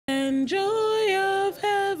and joy of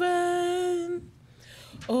heaven.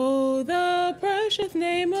 Oh, the precious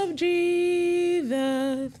name of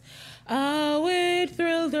Jesus, how it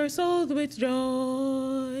thrilled our souls with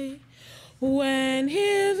joy. When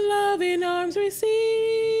his loving arms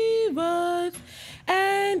receive us,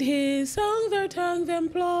 and his songs our tongues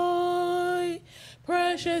employ.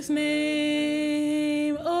 Precious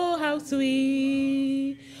name, oh how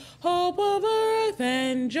sweet, hope of earth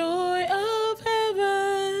and joy of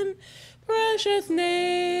heaven. Precious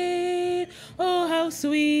name, oh how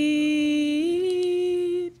sweet,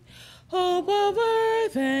 hope of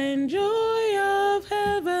earth and joy of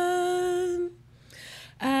heaven.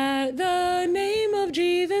 At the name of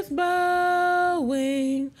Jesus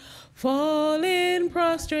bowing, falling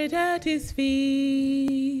prostrate at his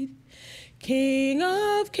feet. King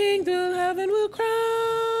of kings, will heaven will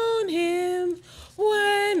crown him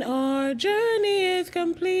when our journey is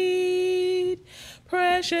complete.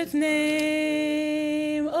 Precious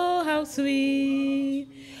name, oh how sweet,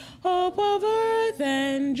 hope of earth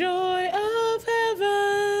and joy of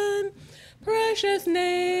heaven. Precious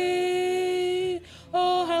name,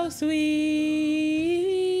 oh how sweet,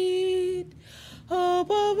 hope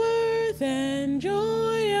of earth and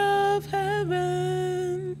joy of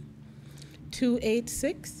heaven.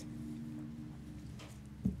 286.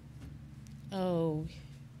 Oh,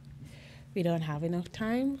 we don't have enough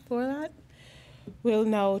time for that. We'll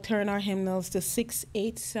now turn our hymnals to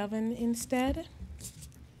 687 instead.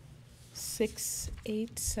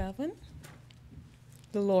 687.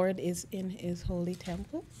 The Lord is in his holy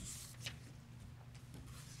temple.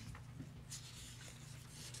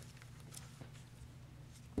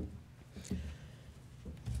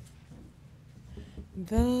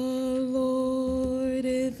 The Lord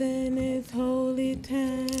is in his holy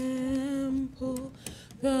temple.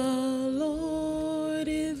 The Lord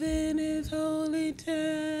is in his holy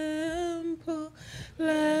temple.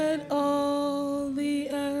 Let all the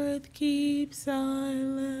earth keep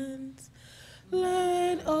silence.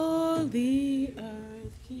 Let all the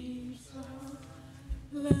earth keep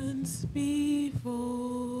silence before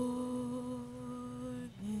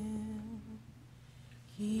him.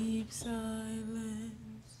 Keep silence,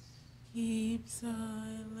 keep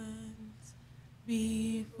silence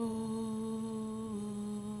before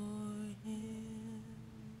him.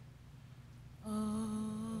 Amen.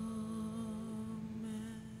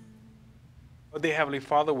 Well, dear Heavenly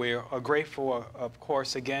Father, we are grateful, of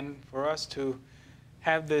course, again, for us to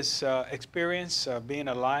have this experience of being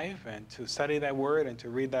alive and to study that word and to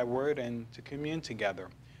read that word and to commune together.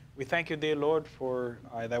 We thank you, dear Lord, for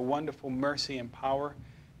that wonderful mercy and power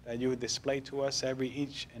that you display to us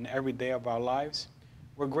each and every day of our lives.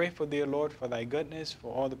 We're grateful, dear Lord, for thy goodness,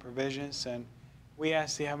 for all the provisions, and we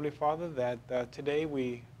ask the Heavenly Father that today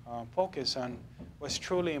we focus on what's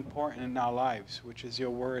truly important in our lives, which is your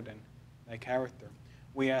word and thy character.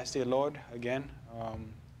 We ask, dear Lord, again,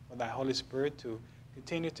 for thy Holy Spirit to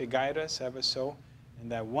continue to guide us ever so in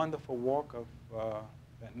that wonderful walk of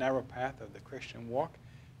that narrow path of the Christian walk.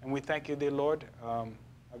 And we thank you, dear Lord,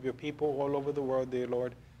 of your people all over the world, dear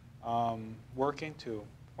Lord, working to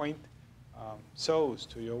point souls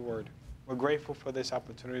to your word. We're grateful for this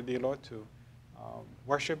opportunity, dear Lord, to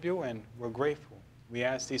worship you, and we're grateful. We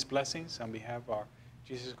ask these blessings on behalf of our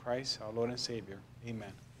Jesus Christ, our Lord and Savior.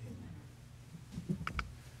 Amen.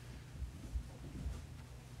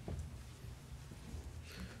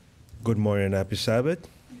 Good morning, happy Sabbath,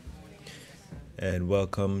 and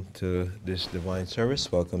welcome to this divine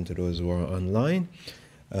service. Welcome to those who are online.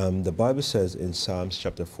 The Bible says in Psalms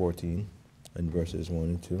chapter 14 and verses 1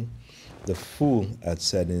 and 2, the fool hath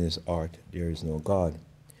said in his heart, there is no God.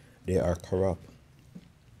 They are corrupt.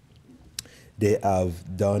 They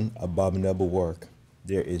have done abominable work.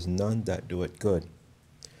 There is none that doeth good.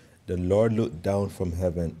 The Lord looked down from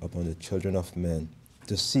heaven upon the children of men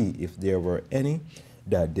to see if there were any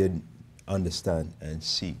that did understand and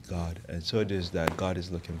seek God. And so it is that God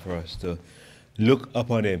is looking for us to look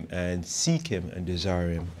upon him and seek him and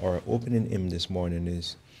desire him. Our opening hymn this morning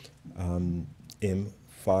is hymn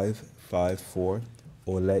 554,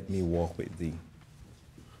 O Let Me Walk With Thee.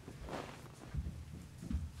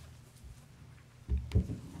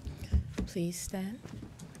 Please stand.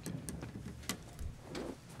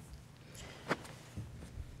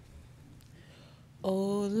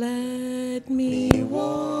 Oh, let me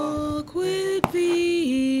walk with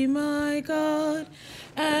thee, my God,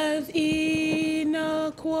 as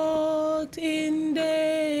Enoch walked in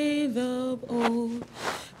days of old.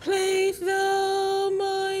 Place thou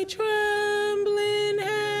my trembling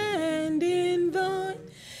hand in thine,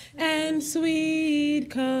 and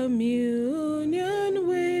sweet communion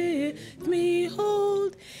with me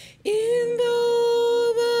hold. In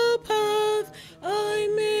though the path I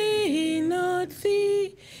may not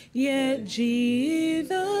see, yet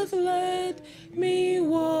Jesus let me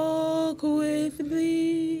walk with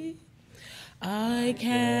thee. I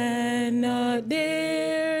cannot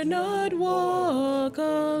dare not walk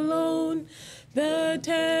alone. The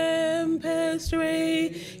tempest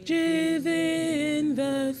rages in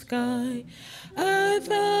the sky.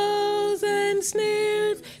 1,000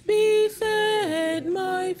 snares beset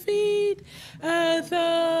my feet.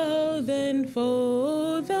 1,000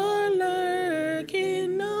 foes are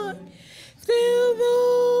lurking not. Still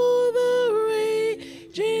though the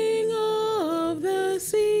raging of the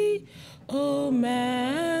sea, O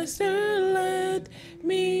Master, let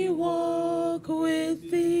me walk with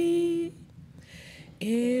thee.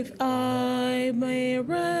 If I may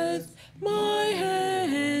rest my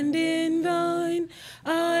hand in thine,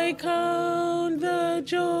 I count the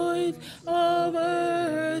joys of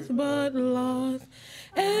earth but loss,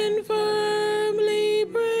 and firmly,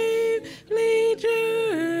 bravely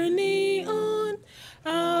journey on.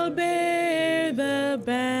 I'll bear the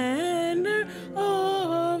banner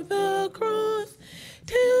of the cross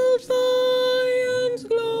till Zion's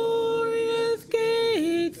glorious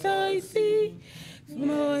gates I see.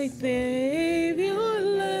 My Savior,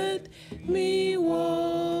 let me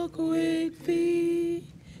walk with thee.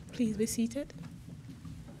 Please be seated.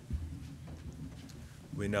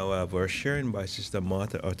 We now have our sharing by Sister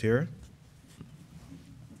Martha Otero.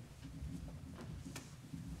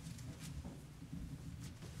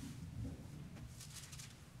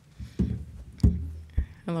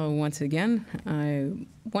 Hello, once again. I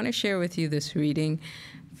want to share with you this reading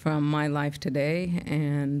from my life today.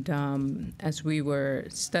 And as we were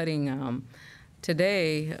studying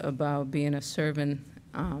today about being a servant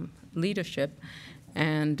leadership,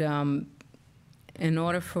 and in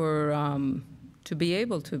order for to be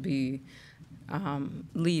able to be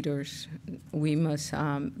leaders, we must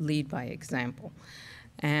lead by example.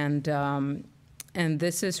 And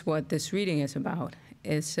this is what this reading is about.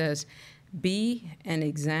 It says, be an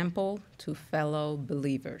example to fellow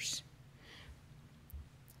believers.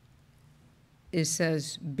 It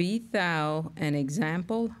says, be thou an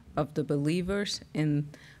example of the believers in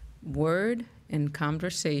word, in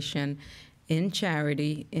conversation, in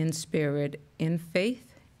charity, in spirit, in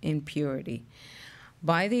faith, in purity.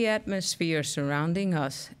 By the atmosphere surrounding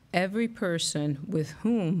us, every person with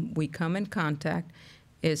whom we come in contact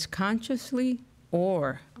is consciously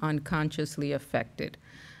or unconsciously affected.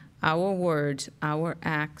 Our words, our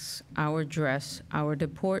acts, our dress, our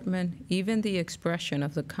deportment, even the expression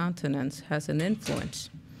of the countenance has an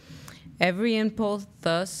influence. Every impulse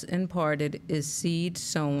thus imparted is seed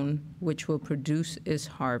sown, which will produce its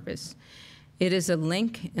harvest. It is a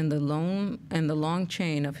link in the long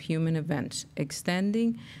chain of human events,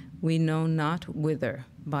 extending we know not whither.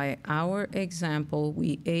 By our example,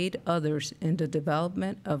 we aid others in the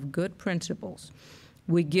development of good principles.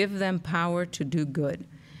 We give them power to do good.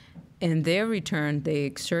 In their return, they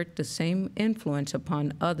exert the same influence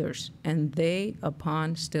upon others, and they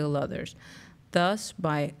upon still others. Thus,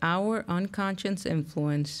 by our unconscious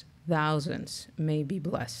influence, thousands may be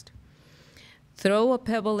blessed. Throw a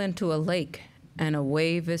pebble into a lake, and a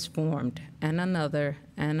wave is formed, and another,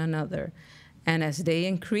 and as they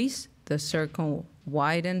increase, the circle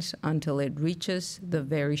widens until it reaches the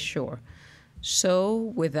very shore. So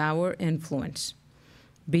with our influence.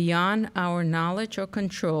 Beyond our knowledge or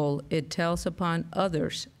control, it tells upon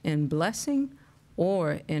others in blessing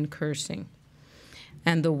or in cursing.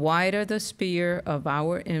 And the wider the sphere of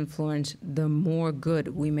our influence, the more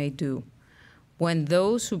good we may do. When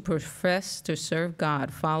those who profess to serve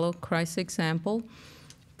God follow Christ's example,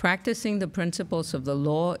 practicing the principles of the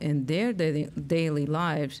law in their daily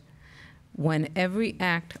lives, when every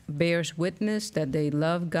act bears witness that they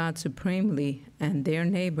love God supremely and their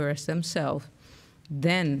neighbor as themselves,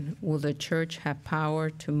 then will the church have power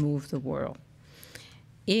to move the world.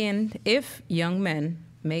 And if young men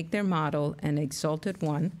make their model an exalted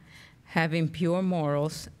one, having pure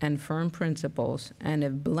morals and firm principles, and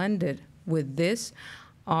if blended with this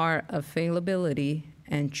are affability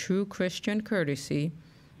and true Christian courtesy,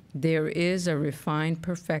 there is a refined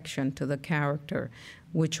perfection to the character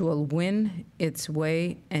which will win its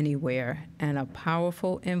way anywhere, and a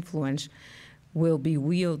powerful influence will be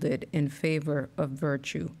wielded in favor of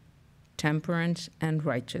virtue, temperance, and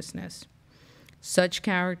righteousness. Such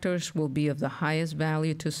characters will be of the highest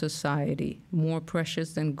value to society, more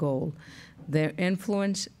precious than gold. Their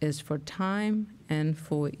influence is for time and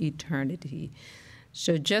for eternity.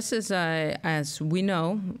 So just as we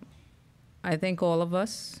know, I think all of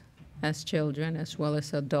us as children as well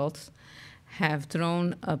as adults have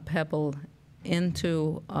thrown a pebble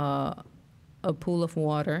into a pool of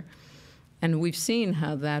water, and we've seen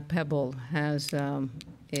how that pebble has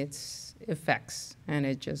its effects, and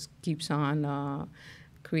it just keeps on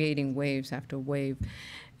creating waves after wave.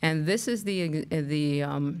 And this is the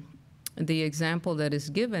example that is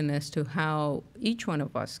given as to how each one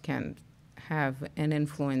of us can have an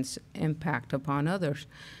influence, impact upon others.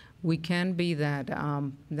 We can be that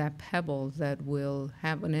that pebble that will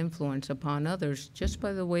have an influence upon others just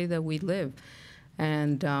by the way that we live.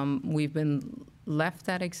 And we've been left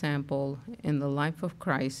that example in the life of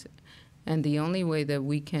Christ, and the only way that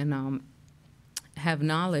we can have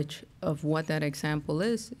knowledge of what that example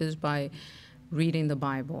is by reading the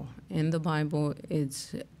Bible. In the Bible,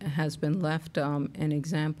 it has been left an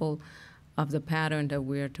example of the pattern that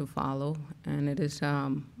we're to follow, and it is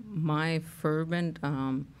my fervent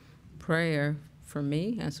prayer for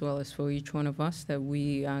me as well as for each one of us that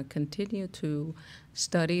we continue to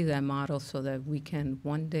study that model so that we can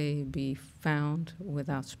one day be found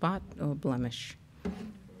without spot or blemish.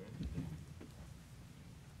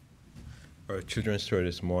 Our children's story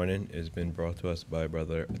this morning has been brought to us by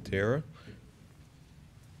Brother Otero.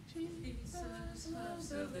 Jesus loves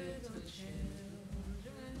the little children,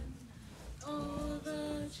 all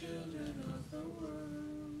the children of the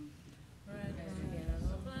world. Red and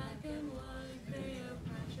yellow, black and white, they are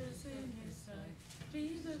precious in His sight.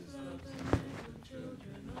 Jesus loves the little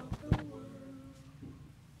children of the world.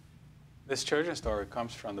 This children's story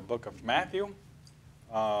comes from the book of Matthew,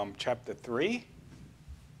 chapter 3.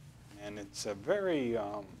 And it's a very,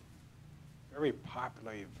 very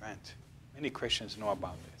popular event. Many Christians know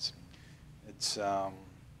about this. It's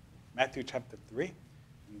Matthew chapter 3,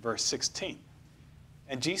 verse 16.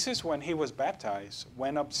 And Jesus, when he was baptized,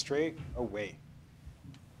 went up straight away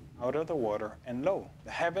out of the water, and lo, the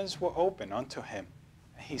heavens were opened unto him.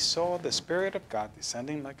 And he saw the Spirit of God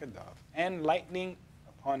descending like a dove, and lightning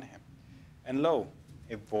upon him. And lo,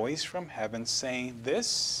 a voice from heaven saying,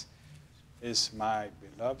 This is my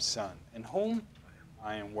beloved Son, in whom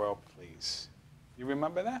I am well pleased. You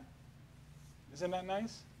remember that? Isn't that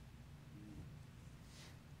nice?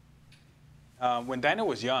 When Daniel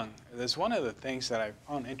was young, there's one of the things that I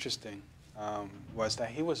found interesting was that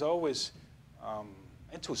he was always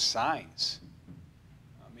into science.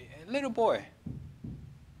 I mean, a little boy,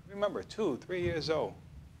 remember, 2, 3 years old,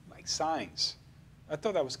 like science. I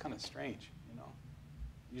thought that was kind of strange, you know.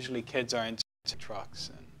 Usually kids are into trucks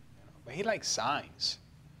and but he liked signs.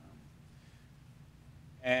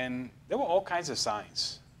 And there were all kinds of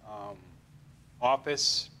signs.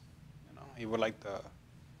 Office, you know, he would like to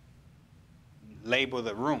label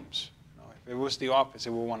the rooms. You know, if it was the office, he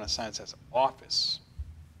would want a sign that says office.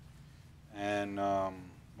 And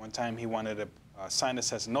one time he wanted a sign that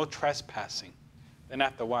says no trespassing. Then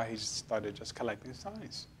after a while, he started just collecting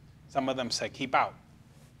signs. Some of them said keep out,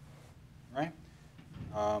 right?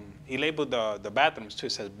 He labeled the bathrooms too.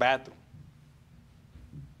 It says bathroom.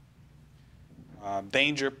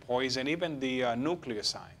 Danger, poison, even the nuclear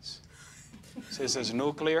signs. So it says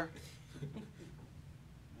nuclear.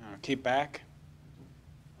 Keep back.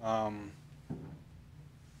 That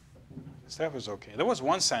was okay. There was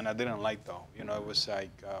one sign I didn't like though. You know, it was like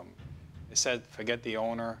it said forget the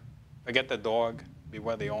owner, forget the dog,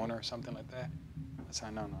 beware the owner, or something like that. I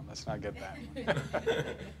said no, let's not get that.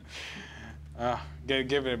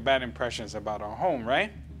 Give it bad impressions about our home,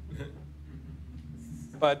 right?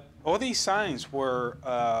 But all these signs were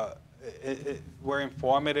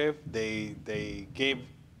informative. They gave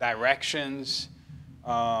directions.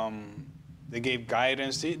 They gave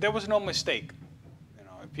guidance. There was no mistake. You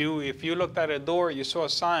know, if you looked at a door, you saw a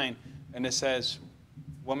sign, and it says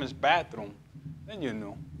 "women's bathroom," then you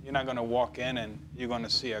knew. You're not going to walk in and you're going to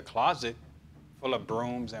see a closet full of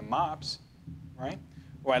brooms and mops, right?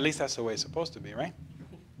 Or at least that's the way it's supposed to be, right?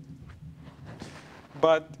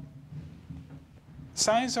 But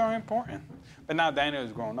signs are important. But now Daniel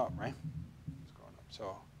is grown up, right? He's grown up.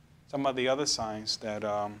 So some of the other signs that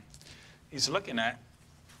he's looking at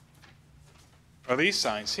are these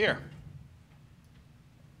signs here.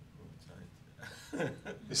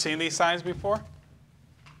 You seen these signs before?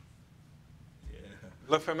 Yeah.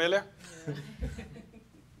 Look familiar?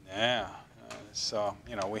 Yeah. So,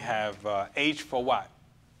 you know, we have H for what?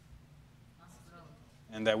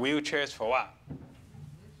 And that wheelchair is for what?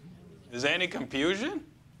 Is there any confusion?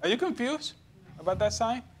 Are you confused about that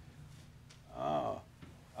sign? R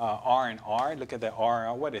and R. Look at the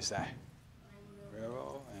R. What is that?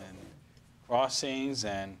 Railroad and crossings.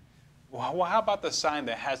 And well, how about the sign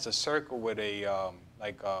that has a circle with a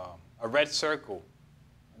a red circle,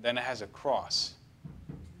 and then it has a cross?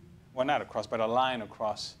 Well, not a cross, but a line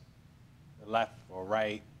across the left or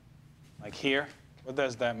right, like here, what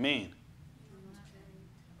does that mean?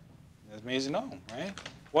 That means no, right?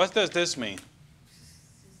 What does this mean?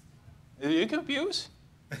 Are you confused?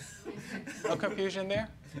 No confusion there?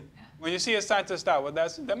 When you see a sign to stop, what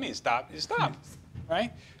that means stop, you stop,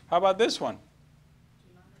 right? How about this one?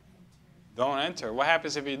 Don't enter. What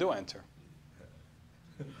happens if you do enter?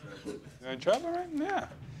 You're in trouble, right? Yeah.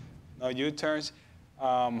 No U-turns.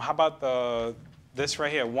 How about this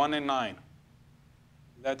right here, 1 and 9?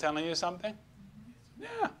 Is that telling you something?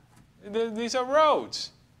 Yeah. These are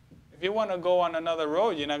roads. If you want to go on another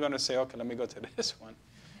road, you're not going to say, okay, let me go to this one.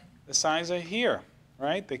 The signs are here,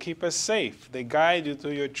 right? They keep us safe. They guide you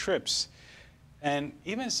through your trips. And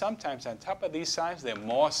even sometimes on top of these signs, there are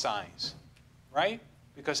more signs, right?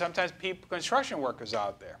 Because sometimes construction workers are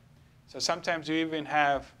out there. So sometimes you even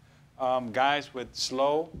have guys with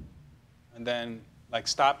slow and then like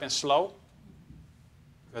stop and slow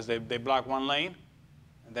because they block one lane.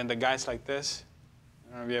 And then the guys like this,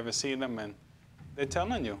 I don't know if you ever see them, and they're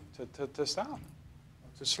telling you to stop,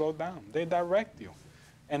 to slow down. They direct you.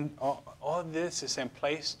 And all this is in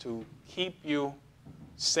place to keep you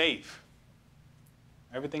safe.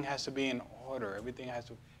 Everything has to be in order. Everything has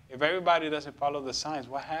to. If everybody doesn't follow the signs,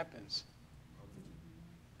 what happens?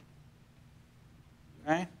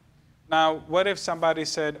 Right? Now, what if somebody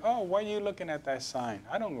said, "Oh, why are you looking at that sign?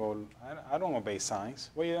 I don't obey signs."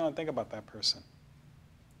 What are you going to think about that person?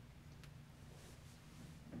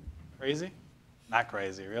 Crazy? Not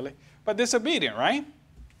crazy, really. But disobedient, right?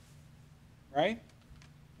 Right?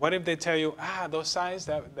 What if they tell you, those signs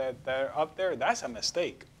that are up there, that's a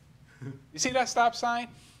mistake. You see that stop sign?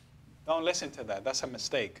 Don't listen to that. That's a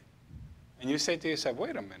mistake. And you say to yourself,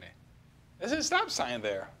 wait a minute. There's a stop sign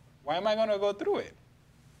there. Why am I going to go through it?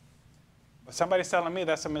 But somebody's telling me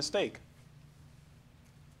that's a mistake.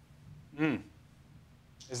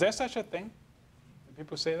 Is there such a thing? Do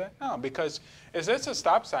people say that? No, because if there's a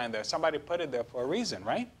stop sign there, somebody put it there for a reason,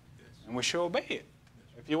 right? Yes. And we should obey it.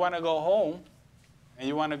 If you want to go home and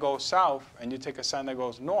you want to go south and you take a sign that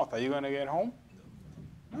goes north, are you going to get home?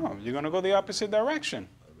 No, you're going to go the opposite direction.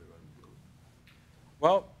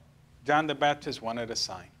 Well, John the Baptist wanted a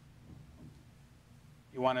sign.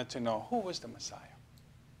 He wanted to know who was the Messiah.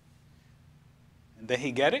 And did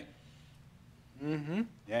he get it?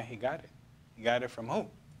 Yeah, he got it. He got it from who?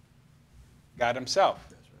 God himself.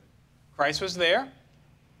 That's right. Christ was there.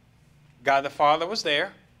 God the Father was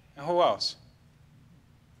there. And who else?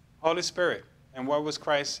 Holy Spirit. And what was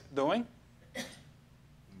Christ doing?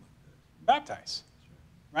 Baptized.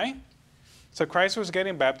 Right? So Christ was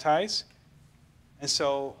getting baptized. And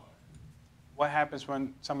so what happens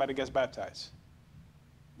when somebody gets baptized?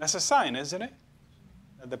 That's a sign, isn't it?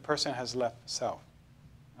 That the person has left self.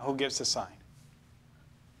 And who gives the sign?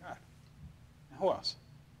 God. And who else?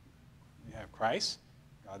 You have Christ,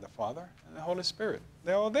 God the Father, and the Holy Spirit.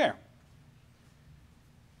 They're all there.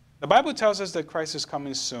 The Bible tells us that Christ is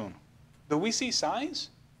coming soon. Do we see signs?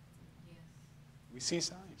 Yes. We see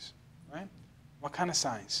signs, right? What kind of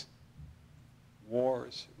signs?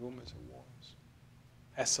 Wars, rumors of wars,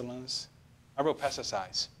 pestilence. I wrote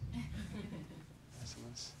pesticides.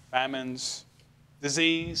 Pestilence, famines,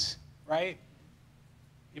 disease, right?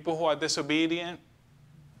 People who are disobedient,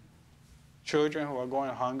 children who are going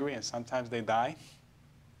hungry and sometimes they die,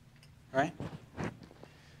 right?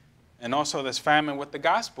 And also there's famine with the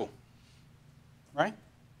gospel, right?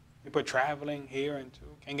 People traveling here and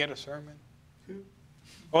too, can't get a sermon.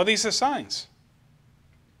 All these are signs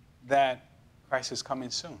that Christ is coming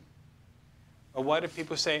soon. But what if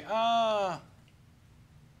people say,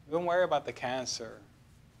 don't worry about the cancer.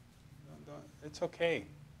 It's okay.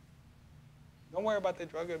 Don't worry about the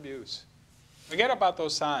drug abuse. Forget about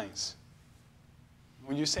those signs.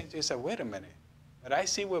 When you say to yourself, wait a minute, but I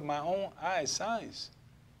see with my own eyes signs.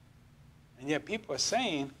 And yet people are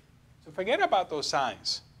saying, so forget about those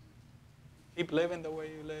signs. Keep living the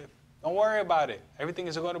way you live. Don't worry about it. Everything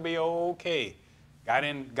is going to be okay. God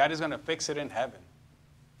is going to fix it in heaven.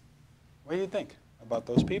 What do you think about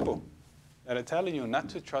those people that are telling you not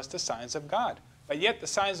to trust the signs of God? But yet the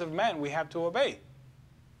signs of man we have to obey.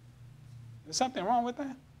 There's something wrong with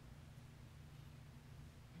that.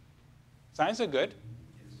 Signs are good,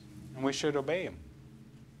 and we should obey them.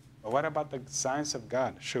 But what about the signs of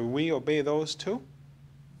God? Should we obey those too?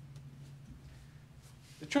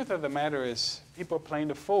 The truth of the matter is, people are playing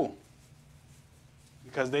the fool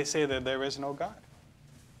because they say that there is no God.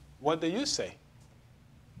 What do you say?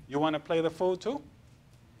 You want to play the fool too?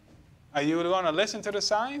 Are you going to listen to the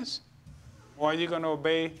signs? Or are you going to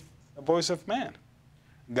obey the voice of man?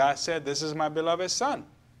 God said, this is my beloved Son,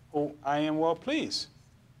 who I am well pleased.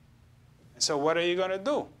 So what are you going to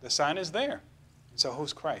do? The sign is there. So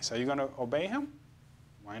who's Christ? Are you going to obey him?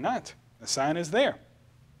 Why not? The sign is there.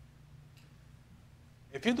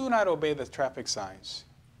 If you do not obey the traffic signs,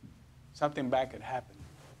 something bad could happen.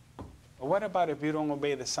 But what about if you don't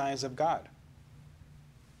obey the signs of God?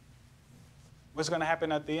 What's going to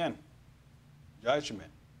happen at the end? Judgment.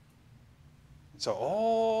 And so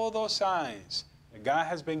all those signs that God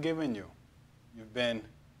has been giving you, you've been,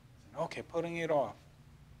 okay, putting it off,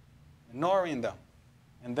 ignoring them.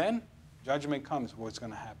 And then judgment comes. What's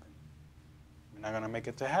going to happen? We're not going to make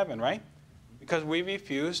it to heaven, right? Because we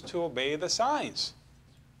refuse to obey the signs.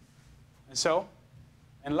 And so,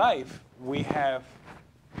 in life, we have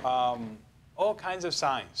all kinds of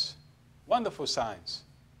signs, wonderful signs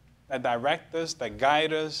that direct us, that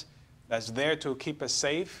guide us, that's there to keep us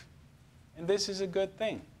safe. And this is a good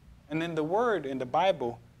thing. And in the Word, in the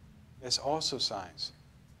Bible, there's also signs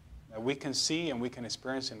that we can see and we can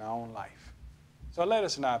experience in our own life. So let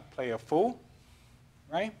us not play a fool,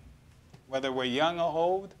 right? Whether we're young or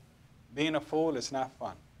old, being a fool is not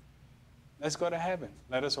fun. Let's go to heaven.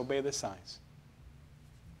 Let us obey the signs.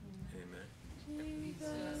 Amen.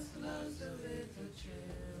 Jesus loves the little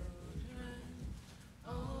children,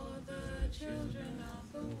 all the children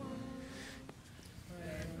of the world.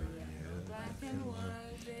 Red, yellow, black, and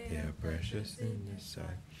white, They are precious in His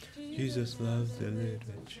sight. Jesus loves the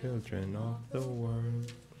little children of the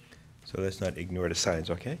world. So let's not ignore the signs,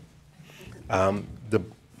 okay?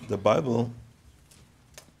 The Bible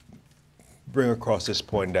bring across this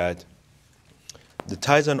point that the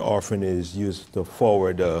tithes and offering is used to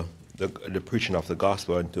forward the preaching of the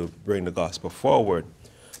gospel and to bring the gospel forward.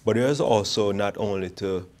 But it is also not only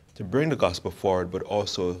to bring the gospel forward, but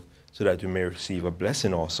also so that we may receive a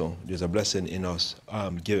blessing also. There's a blessing in us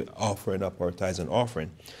offering up our tithes and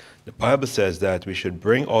offering. The Bible says that we should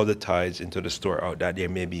bring all the tithes into the storehouse, that there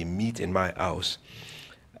may be meat in my house.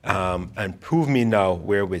 And prove me now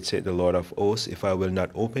wherewith saith the Lord of hosts, if I will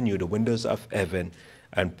not open you the windows of heaven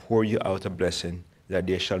and pour you out a blessing, that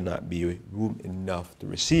there shall not be room enough to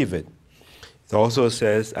receive it. It also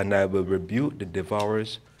says, and I will rebuke the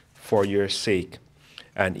devourers for your sake,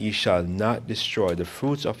 and ye shall not destroy the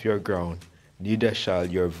fruits of your ground, neither shall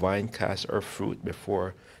your vine cast her fruit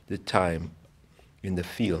before the time in the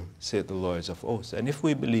field, saith the Lord of hosts. And if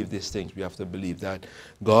we believe these things, we have to believe that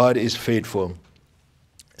God is faithful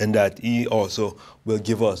and that He also will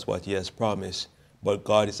give us what He has promised. But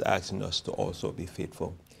God is asking us to also be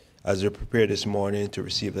faithful. As we prepare this morning to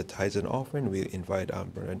receive the tithes and offering, we invite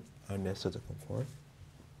Brother Ernesto to come forward.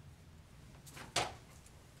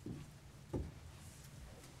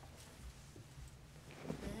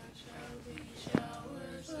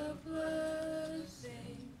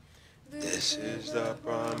 This is the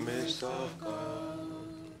promise of God.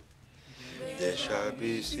 There shall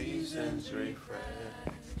be seasons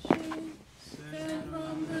refreshing, sent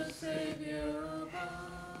from the Savior above.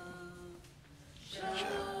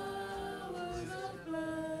 Showers of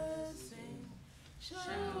blessing,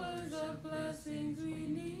 showers of blessings we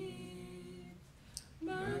need.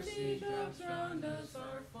 Mercy drops round us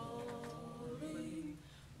are falling,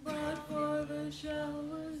 but for the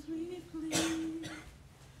showers we plead.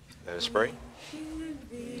 Let us pray. Give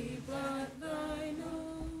thee but thine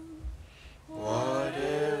own,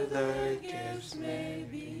 Whatever thy gifts may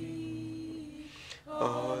be,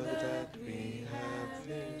 all that we have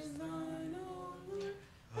is thine own.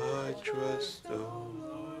 I trust, O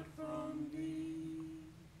Lord, from thee.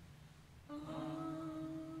 Amen.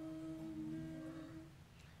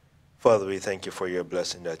 Father, we thank you for your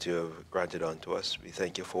blessing that you have granted unto us. We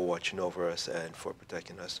thank you for watching over us and for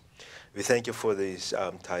protecting us. We thank you for these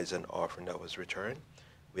tithes and offering that was returned.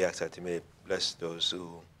 We ask that you may bless those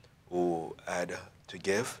who had to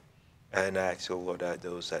give. And I ask you, Lord, that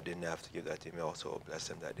those that didn't have to give, that you may also bless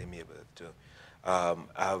them, that they may be able to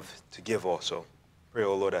have to give also. Pray,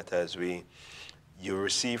 O Lord, that as you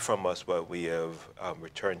receive from us what we have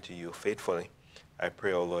returned to you faithfully, I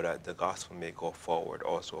pray, O Lord, that the gospel may go forward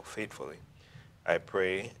also faithfully. I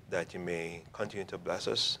pray that you may continue to bless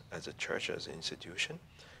us as a church, as an institution,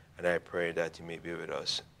 and I pray that you may be with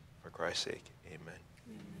us for Christ's sake. Amen.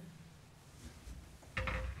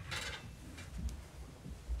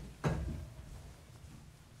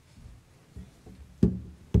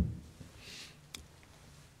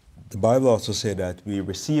 The Bible also says that we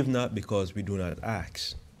receive not because we do not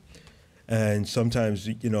ask. And sometimes,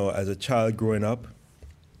 as a child growing up,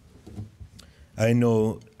 I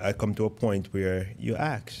know I come to a point where you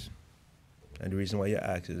ask. And the reason why you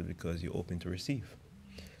ask is because you're open to receive.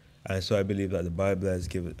 And so I believe that the Bible has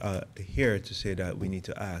given here to say that we need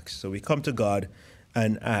to ask. So we come to God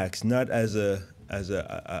and ask, not as as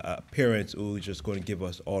a parent who's just going to give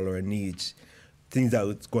us all our needs, things that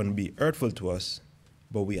it's going to be hurtful to us,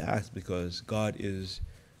 but we ask because God is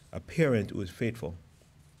a parent who is faithful,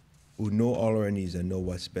 who know all our needs and know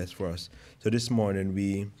what's best for us. So this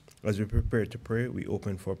morning, as we prepare to pray, we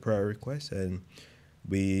open for prayer requests, and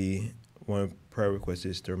one prayer request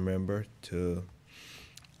is to remember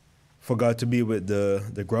for God to be with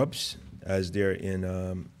the Grubbs as they're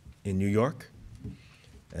in New York,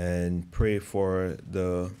 and pray for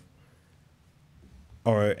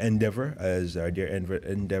our endeavor as their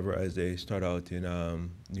endeavor as they start out in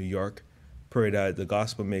New York. Pray that the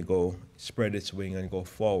gospel may spread its wing and go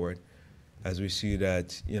forward, as we see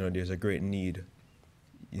that there's a great need.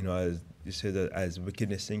 As you say, that as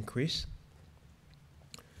wickedness increase,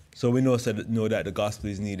 so we know that the gospel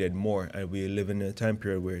is needed more, and we live in a time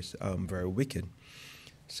period where it's very wicked.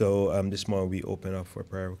 So this morning we open up for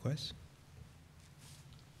prayer requests.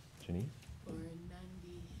 Janine? For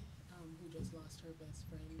Nandi, who just lost her best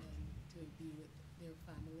friend, and to be with their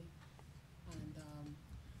family. And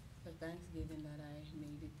for Thanksgiving, that I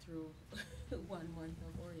made it through 1 month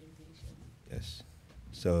of orientation. Yes.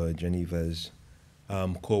 So Geneva's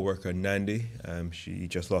co-worker Nandi, she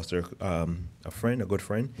just lost her a good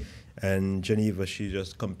friend, and Geneva, she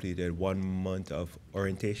just completed 1 month of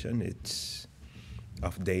orientation. It's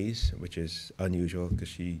of days, which is unusual because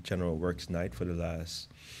she generally works night for the last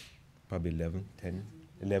probably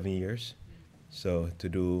 11 years. So to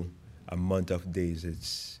do a month of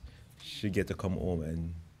days, she get to come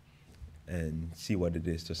home and see what it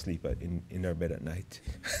is to sleep in her bed at night.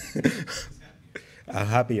 I'm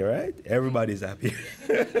happy, right? Everybody's happy.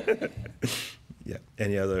 Yeah.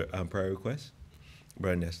 Any other prayer requests?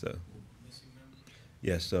 Brother Nestor.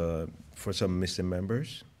 Yes, for some missing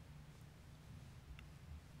members.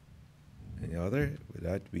 Any other? With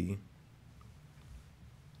that,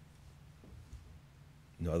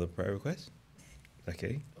 no other prayer requests?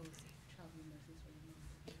 Okay.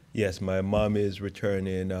 Yes, my mom is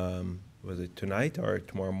returning, was it tonight or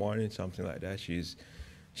tomorrow morning, something like that.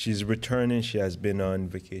 She's returning. She has been on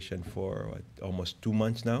vacation for almost 2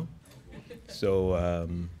 months now. So,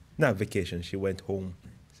 not vacation, she went home.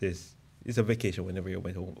 It's a vacation whenever you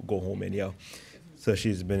go home anyhow. So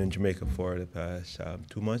she's been in Jamaica for the past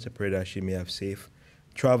 2 months. I pray that she may have safe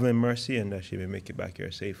traveling mercy and that she may make it back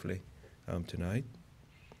here safely tonight.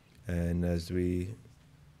 And as we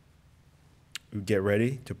get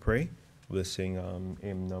ready to pray, we'll sing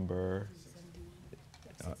hymn number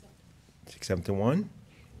 671.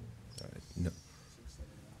 No.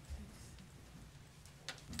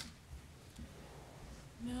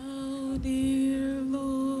 Now, dear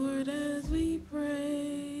Lord, as we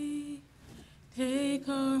pray, take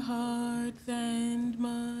our hearts and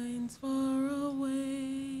minds far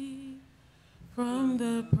away from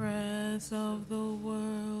the press of the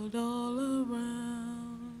world all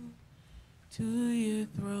around, to your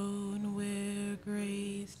throne where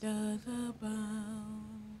grace does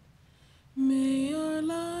abound. May our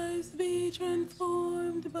lives be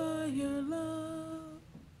transformed by your love.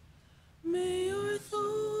 May our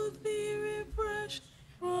souls be refreshed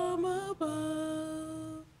from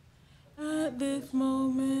above. At this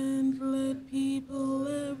moment, let people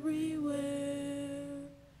everywhere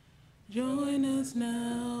join us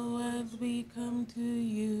now as we come to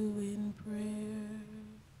you in prayer.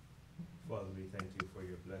 Father, we thank you for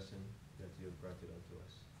your blessing that you have granted unto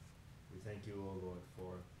us. We thank you, O Lord,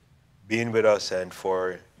 for being with us and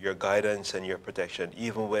for your guidance and your protection,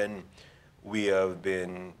 even when we have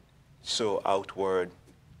been so outward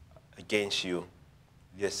against you,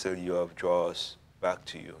 yet still you have drawn us back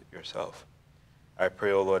to you yourself. I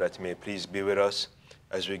pray, O Lord, that you may please be with us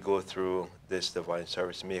as we go through this divine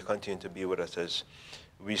service. May you continue to be with us as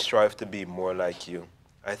we strive to be more like you.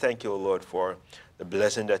 I thank you, O Lord, for the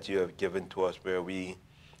blessing that you have given to us where we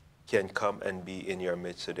can come and be in your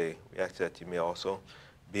midst today. We ask that you may also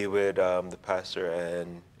be with the pastor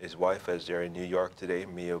and his wife as they're in New York today.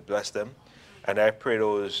 May you bless them. And I pray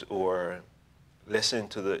those who are listening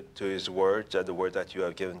to his words, the word that you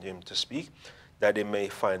have given him to speak, that they may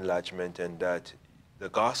find enlargement, and that the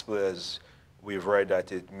gospel, as we've read,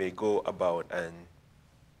 that it may go about and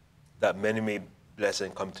that many may bless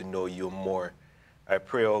and come to know you more. I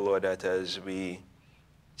pray, oh Lord, that as we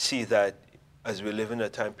see that, as we live in a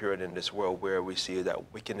time period in this world where we see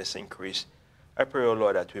that wickedness increase, I pray, oh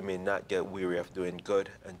Lord, that we may not get weary of doing good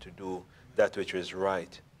and to do that which is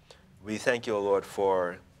right. We thank you, O Lord,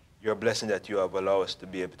 for your blessing that you have allowed us to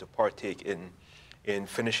be able to partake in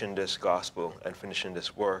finishing this gospel and finishing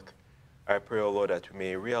this work. I pray, O Lord, that we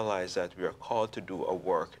may realize that we are called to do a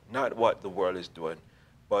work, not what the world is doing,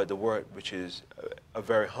 but the work which is a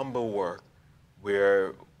very humble work,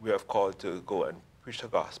 where we have called to go and preach the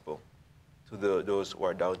gospel to those who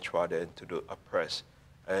are downtrodden, to the oppressed,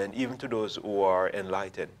 and even to those who are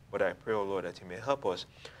enlightened. But I pray, O Lord, that you may help us,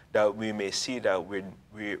 that we may see that we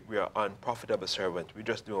are unprofitable servants. We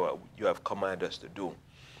just do what you have commanded us to do.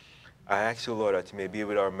 I ask you, Lord, that you may be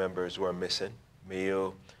with our members who are missing. May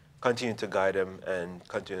you continue to guide them and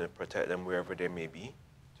continue to protect them wherever they may be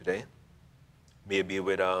today. May you be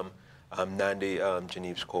with Nandi,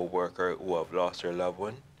 Geneve's co-worker who have lost their loved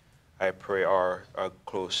one. I pray our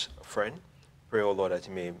close friend. Pray, oh Lord, that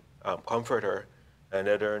you may comfort her and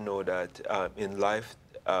let her know that in life,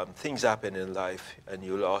 things happen in life and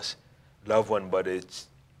you lost loved one, but it's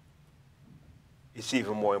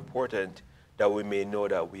even more important that we may know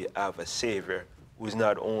that we have a Savior who's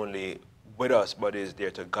not only with us, but is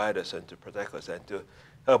there to guide us and to protect us and to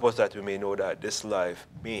help us, that we may know that this life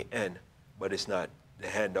may end, but it's not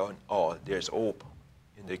the end on all. There's hope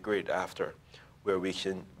in the great after, where we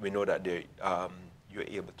know that you're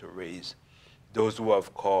able to raise those who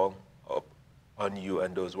have called up on you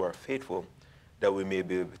and those who are faithful, that we may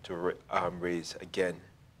be able to raise again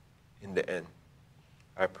in the end.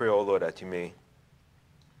 I pray, oh Lord, that you may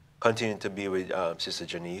continue to be with Sister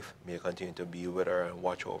Geneve. May you continue to be with her and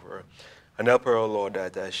watch over her. And help her, oh Lord,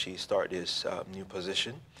 that as she starts this new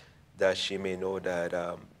position, that she may know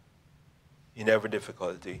that in every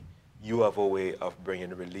difficulty, you have a way of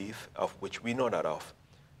bringing relief, of which we know not of.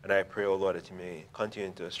 And I pray, oh Lord, that you may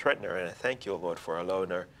continue to strengthen her. And I thank you, oh Lord, for allowing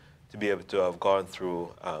her to be able to have gone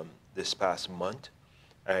through this past month.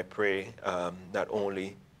 I pray not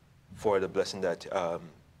only for the blessing that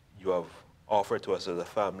you have offered to us as a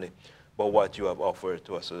family, but what you have offered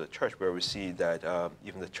to us as a church, where we see that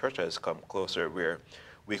even the church has come closer, where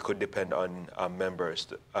we could depend on our members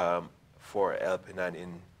for helping and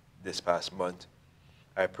in this past month.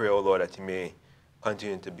 I pray, oh Lord, that you may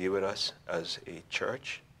continue to be with us as a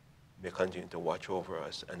church, may continue to watch over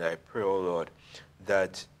us. And I pray, oh Lord,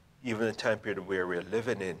 that even the time period where we're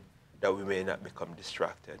living in, that we may not become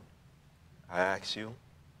distracted. I ask you,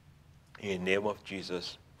 in the name of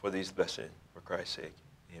Jesus, for these blessings, for Christ's sake.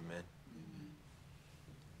 Amen.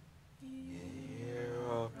 Hear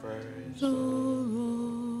our prayers, O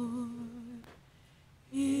Lord,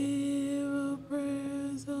 hear our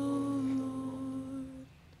prayers, O Lord,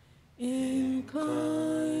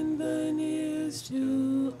 incline thine ears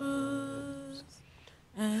to us,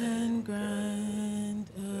 and grant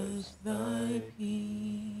us thy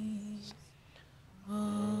peace.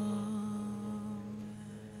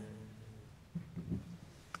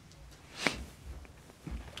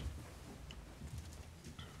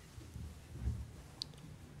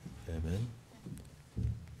 Amen.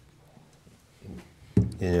 Amen.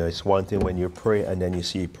 You know, it's one thing when you pray and then you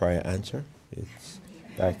see prayer answer. It's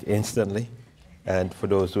like instantly. And for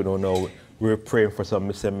those who don't know, we were praying for some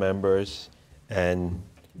missing members, and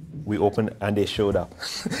we opened and they showed up.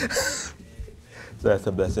 So that's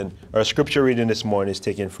a blessing. Our scripture reading this morning is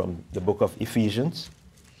taken from the book of Ephesians.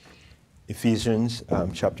 Ephesians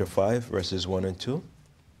chapter 5, verses 1 and 2.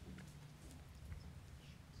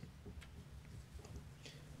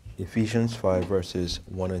 Ephesians 5, verses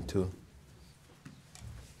 1 and 2.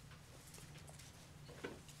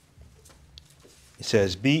 It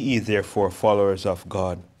says, "Be ye therefore followers of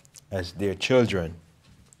God as dear children.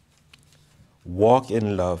 Walk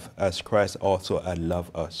in love as Christ also had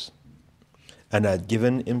loved us, and had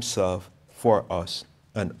given himself for us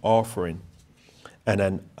an offering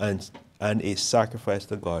and a sacrifice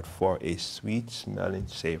to God for a sweet-smelling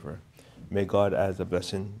savor." May God add a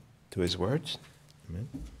blessing to his words. Amen.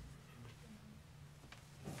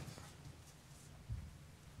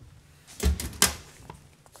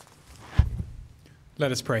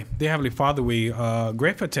 Let us pray. Dear Heavenly Father, we are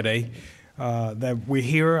grateful today that we're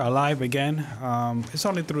here alive again. It's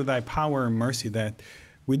only through thy power and mercy that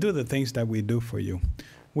we do the things that we do for you.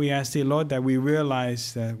 We ask thee, Lord, that we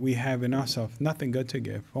realize that we have in ourselves nothing good to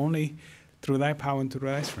give, only through thy power and through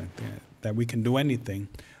thy strength, that we can do anything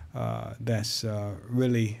that's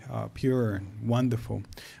really pure and wonderful.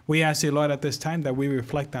 We ask you, Lord, at this time that we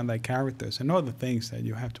reflect on thy characters and all the things that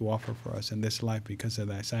you have to offer for us in this life because of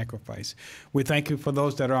thy sacrifice. We thank you for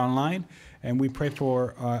those that are online, and we pray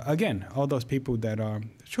for, again, all those people that are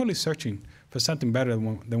truly searching for something better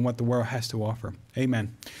than what the world has to offer.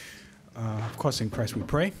 Amen. Of course, in Christ we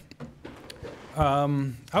pray. I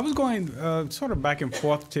was going sort of back and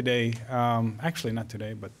forth today, actually not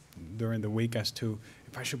today, but during the week, as to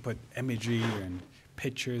if I should put imagery and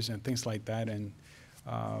pictures and things like that. And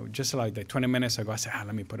just like 20 minutes ago, I said,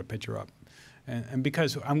 let me put a picture up. And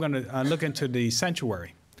because I'm going to look into the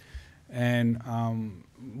sanctuary. And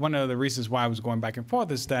one of the reasons why I was going back and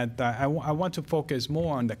forth is that I want to focus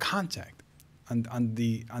more on the contact, on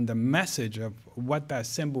the message of what that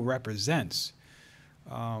symbol represents.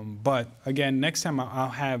 But again, next time I'll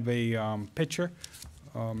have a picture,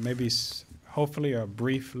 maybe hopefully a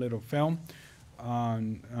brief little film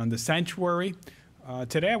on the sanctuary.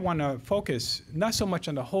 Today I want to focus not so much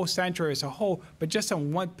on the whole sanctuary as a whole, but just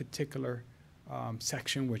on one particular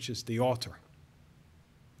section, which is the altar.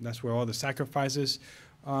 That's where all the sacrifices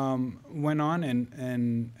went on,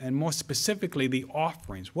 and more specifically, the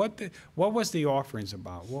offerings. What was the offerings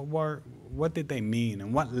about? What did they mean,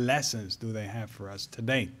 and what lessons do they have for us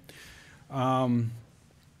today?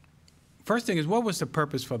 First thing is, what was the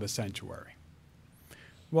purpose for the sanctuary?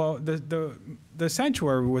 Well, the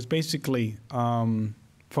sanctuary was basically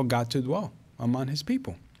for God to dwell among his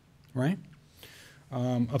people, right?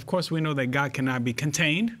 Of course, we know that God cannot be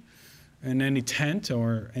contained in any tent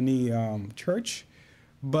or any church,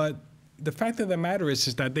 but the fact of the matter is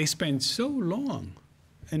that they spent so long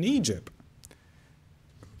in Egypt,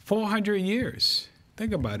 400 years.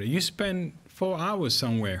 Think about it. You spend 4 hours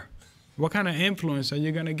somewhere. What kind of influence are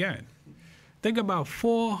you going to get? Think about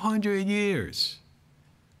 400 years.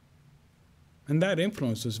 And that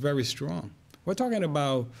influence was very strong. We're talking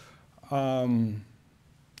about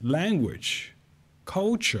language,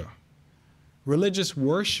 culture, religious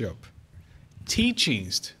worship,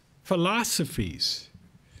 teachings, philosophies.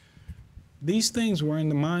 These things were in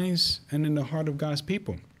the minds and in the heart of God's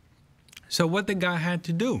people. So what did God have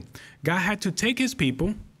to do? God had to take his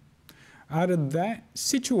people out of that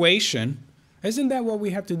situation. Isn't that what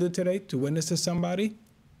we have to do today to witness to somebody?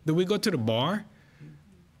 Do we go to the bar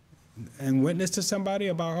and witness to somebody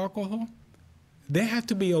about alcohol? They have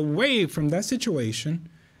to be away from that situation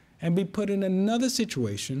and be put in another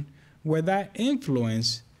situation where that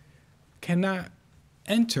influence cannot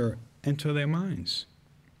enter into their minds.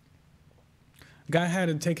 God had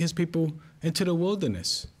to take his people into the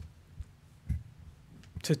wilderness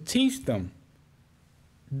to teach them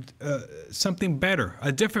something better,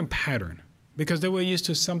 a different pattern, because they were used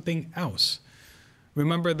to something else.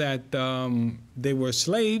 Remember that they were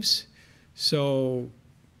slaves, so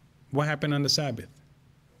what happened on the Sabbath?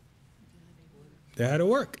 They had to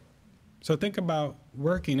work. So think about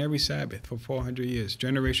working every Sabbath for 400 years,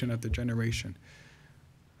 generation after generation.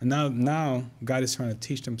 And now God is trying to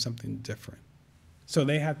teach them something different. So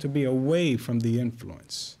they have to be away from the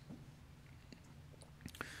influence.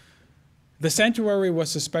 The sanctuary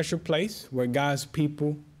was a special place where God's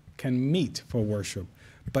people can meet for worship,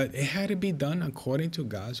 but it had to be done according to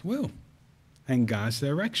God's will and God's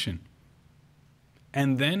direction.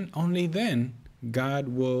 And then, only then, God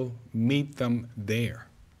will meet them there.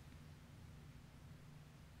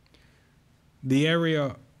 The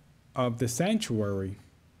area of the sanctuary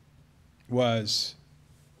was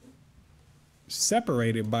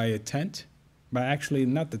separated by a tent, by actually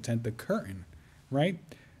not the tent, the curtain, right?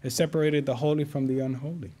 It separated the holy from the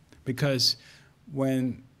unholy, because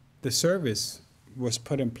when the service was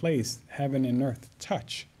put in place, heaven and earth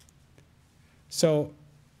touch. So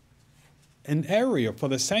an area for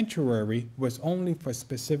the sanctuary was only for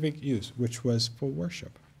specific use, which was for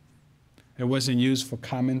worship. It wasn't used for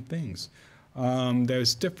common things.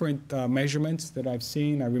 There's different measurements that I've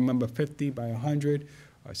seen. I remember 50 by 100,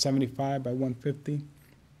 or 75 by 150.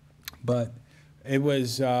 But it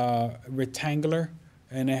was rectangular,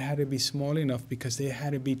 and it had to be small enough because they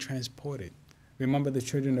had to be transported. Remember, the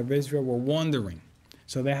children of Israel were wandering.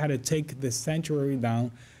 So they had to take the sanctuary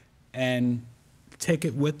down and take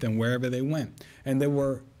it with them wherever they went. And there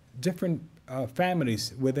were different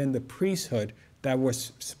families within the priesthood that were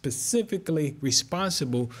specifically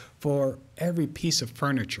responsible for every piece of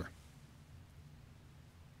furniture.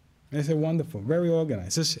 They said, wonderful, very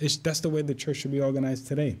organized. That's the way the church should be organized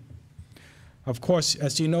today. Of course,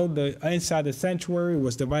 as you know, the inside the sanctuary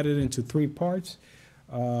was divided into 3 parts.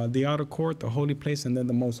 The outer court, the holy place, and then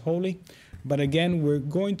the most holy. But again, we're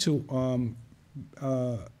going to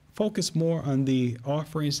focus more on the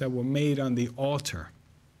offerings that were made on the altar.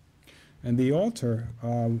 And the altar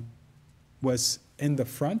was in the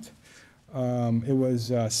front. It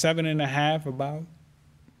was 7.5 about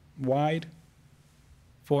wide,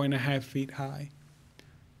 4.5 feet high.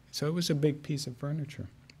 So it was a big piece of furniture.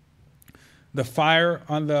 The fire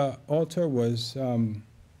on the altar was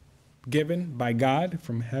given by God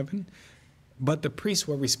from heaven, but the priests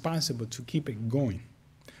were responsible to keep it going.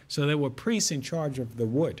 So there were priests in charge of the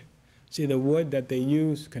wood. See, the wood that they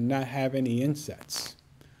used could not have any insects.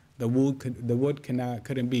 The wood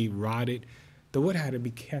couldn't be rotted. The wood had to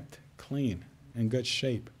be kept clean, in good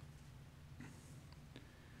shape.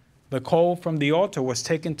 The coal from the altar was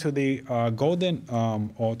taken to the golden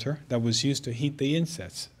altar that was used to heat the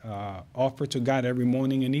incense, offered to God every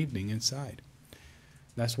morning and evening inside.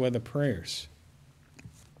 That's where the prayers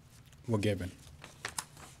were given.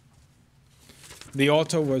 The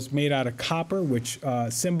altar was made out of copper, which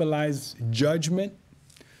symbolized judgment,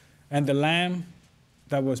 and the lamb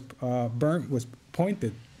that was burnt was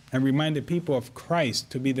pointed and reminded people of Christ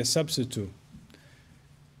to be the substitute.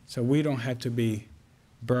 So we don't have to be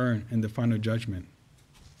burned in the final judgment.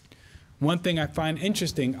 One thing I find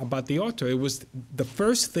interesting about the altar, it was the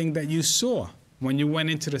first thing that you saw when you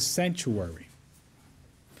went into the sanctuary.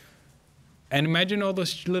 And imagine all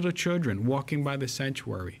those little children walking by the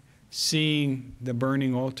sanctuary, seeing the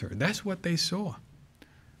burning altar. That's what they saw.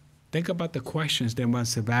 Think about the questions they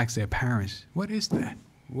must have asked their parents. What is that?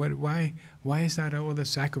 Why is that all the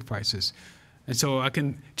sacrifices? And so I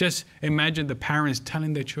can just imagine the parents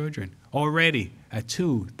telling their children already at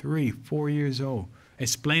 2, 3, 4 years old,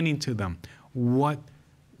 explaining to them what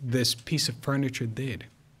this piece of furniture did.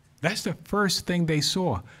 That's the first thing they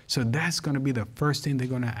saw. So that's going to be the first thing they're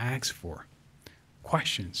going to ask for.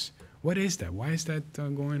 Questions. What is that? Why is that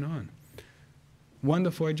going on?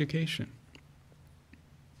 Wonderful education.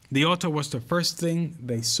 The altar was the first thing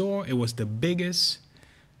they saw. It was the biggest.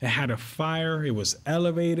 It had a fire. It was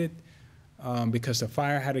elevated because the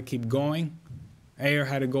fire had to keep going. Air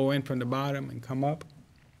had to go in from the bottom and come up.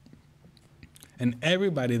 And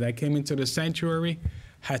everybody that came into the sanctuary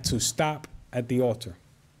had to stop at the altar.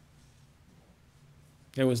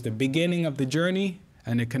 It was the beginning of the journey,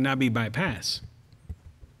 and it could not be bypassed.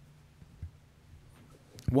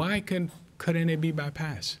 Why couldn't it be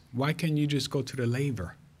bypassed? Why can't you just go to the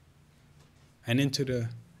laver and into the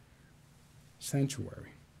sanctuary?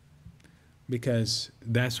 Because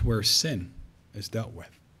that's where sin is dealt with.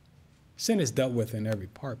 Sin is dealt with in every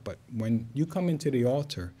part, but when you come into the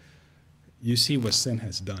altar, you see what sin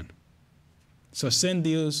has done. So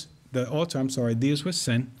the altar deals with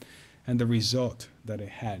sin and the result that it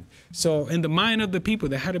had. So in the mind of the people,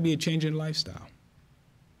 there had to be a change in lifestyle.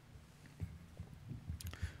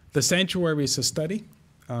 The sanctuary is a study,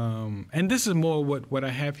 and this is more what I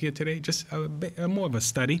have here today, just more of a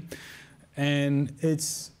study. And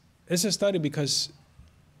it's a study because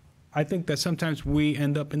I think that sometimes we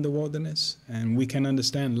end up in the wilderness and we can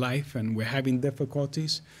understand life and we're having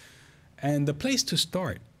difficulties. And the place to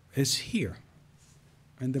start is here,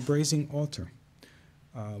 in the brazen altar.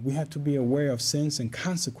 We have to be aware of sins and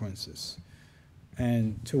consequences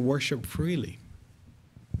and to worship freely.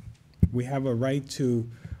 We have a right to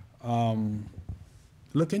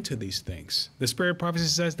look into these things. The Spirit of Prophecy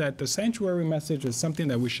says that the sanctuary message is something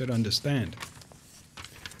that we should understand.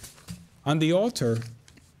 On the altar,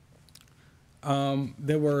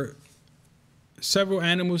 there were several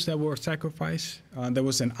animals that were sacrificed. There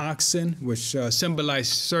was an oxen, which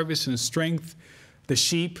symbolized service and strength. The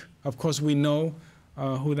sheep, of course, we know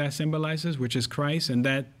who that symbolizes, which is Christ, and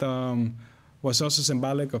that was also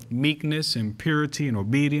symbolic of meekness and purity and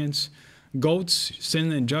obedience. Goats,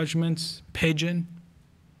 sin and judgments. Pigeon,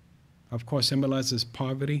 of course, symbolizes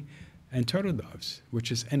poverty. And turtle doves,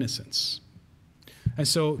 which is innocence. And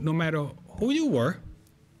so no matter who you were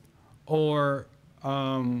or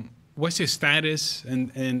what's your status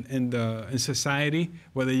in society,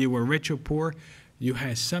 whether you were rich or poor, you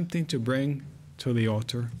had something to bring to the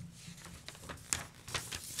altar.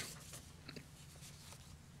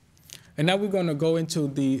 And now we're going to go into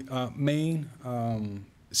the main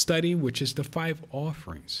study, which is the 5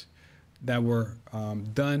 offerings that were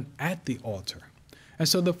done at the altar. And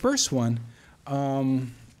so the first one, the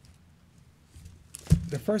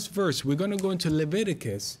first verse, we're going to go into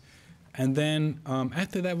Leviticus, and then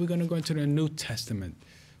after that we're going to go into the New Testament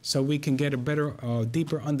so we can get a better,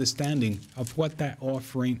 deeper understanding of what that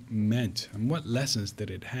offering meant and what lessons did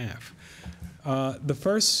it have. The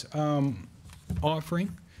first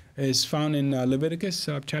offering is found in Leviticus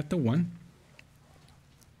chapter 1.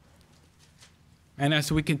 And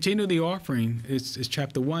as we continue the offering, it's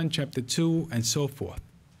chapter 1, chapter 2, and so forth.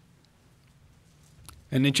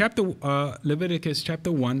 And in Leviticus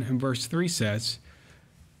chapter 1 and verse 3 says,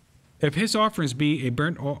 "If his offerings be a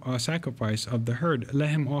burnt sacrifice of the herd, let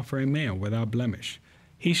him offer a male without blemish.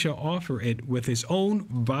 He shall offer it with his own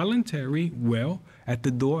voluntary will at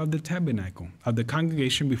the door of the tabernacle of the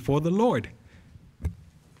congregation before the Lord."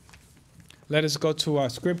 Let us go to our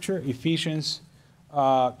scripture, Ephesians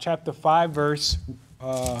chapter 5, verse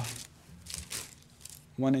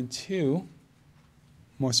 1 and 2,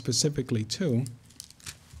 more specifically 2.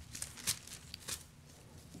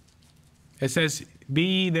 It says, "Be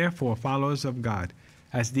ye therefore followers of God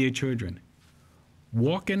as dear children.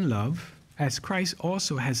 Walk in love as Christ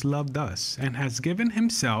also has loved us and has given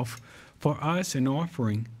himself for us an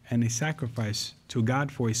offering and a sacrifice to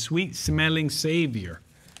God for a sweet-smelling Savior.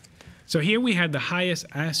 So here we have the highest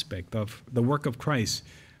aspect of the work of Christ,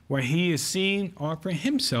 where he is seen offering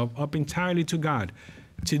himself up entirely to God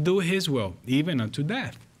to do his will, even unto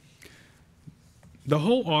death. The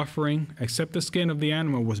whole offering, except the skin of the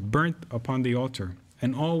animal, was burnt upon the altar,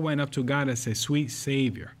 and all went up to God as a sweet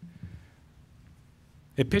Savior.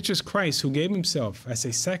 It pictures Christ, who gave himself as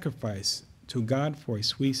a sacrifice to God for a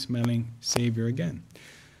sweet-smelling Savior again.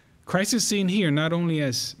 Christ is seen here not only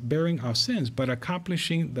as bearing our sins, but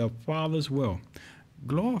accomplishing the Father's will,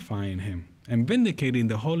 glorifying him, and vindicating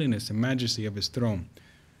the holiness and majesty of his throne,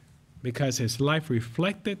 because his life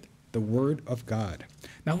reflected the Word of God.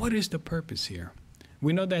 Now, what is the purpose here?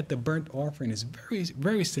 We know that the burnt offering is very,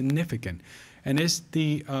 very significant, and it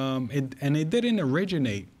didn't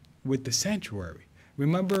originate with the sanctuary.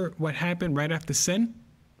 Remember what happened right after sin?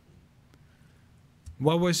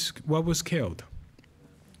 What was killed?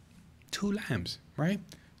 2 lambs, right?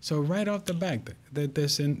 So right off the bat,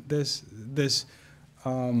 this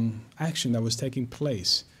action that was taking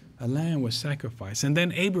place, a lamb was sacrificed, and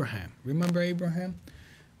then Abraham. Remember Abraham?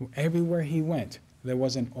 Everywhere he went, there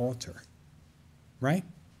was an altar, right?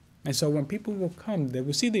 And so when people will come, they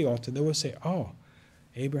will see the altar. They will say, "Oh,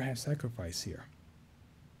 Abraham sacrificed here."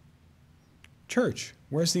 Church,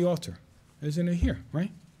 where's the altar? Isn't it here,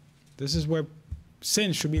 right? This is where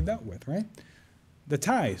sin should be dealt with, right? The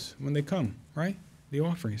tithes, when they come, right? The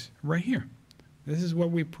offerings, right here. This is what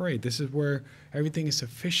we pray. This is where everything is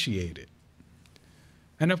officiated.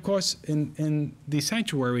 And of course, in the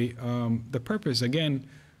sanctuary, the purpose, again,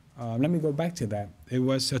 let me go back to that. It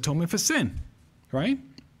was atonement for sin, right?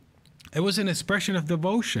 It was an expression of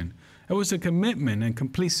devotion. It was a commitment and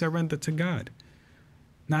complete surrender to God.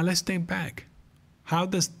 Now let's think back. How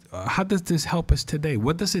does this help us today?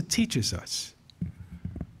 What does it teach us?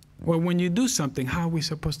 Well, when you do something, how are we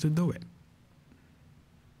supposed to do it?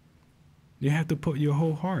 You have to put your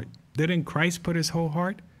whole heart. Didn't Christ put his whole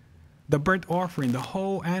heart? The burnt offering, the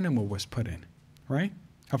whole animal was put in, right?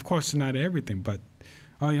 Of course, not everything, but,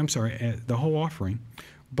 the whole offering.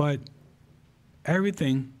 But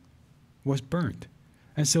everything was burnt.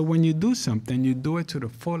 And so when you do something, you do it to the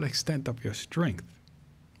full extent of your strength.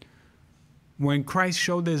 When Christ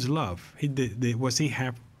showed his love, was he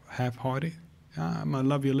half-hearted? I'm going to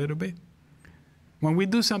love you a little bit. When we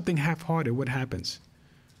do something half-hearted, what happens?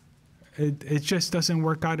 It just doesn't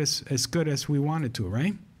work out as good as we want it to,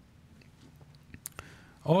 right?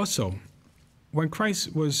 Also, when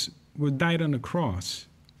Christ was died on the cross,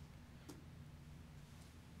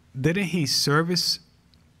 didn't he service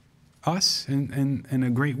us in a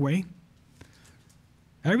great way?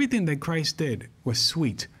 Everything that Christ did was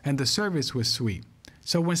sweet, and the service was sweet.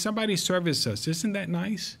 So when somebody serves us, isn't that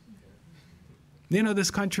nice? You know,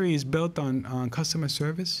 this country is built on customer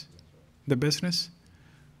service, the business.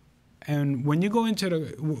 And when you go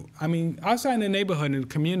into outside in the neighborhood and the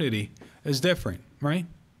community, it's different, right?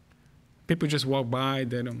 People just walk by,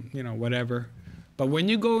 they don't, whatever. But when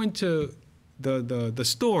you go into the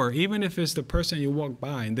store, even if it's the person you walk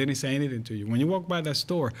by and they didn't say anything to you, when you walk by that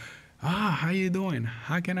store, how you doing?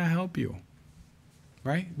 How can I help you?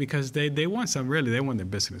 Right? Because they want they want their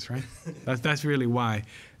business, right? That's really why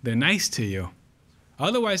they're nice to you.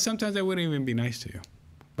 Otherwise, sometimes they wouldn't even be nice to you.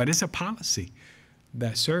 But it's a policy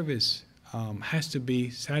that service has to be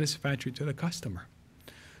satisfactory to the customer.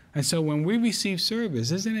 And so when we receive service,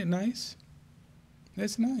 isn't it nice?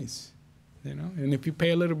 It's nice, And if you pay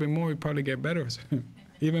a little bit more, you probably get better,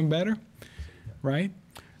 even better, right?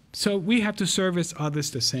 So we have to service others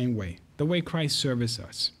the same way, the way Christ serviced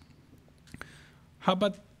us. How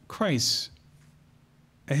about Christ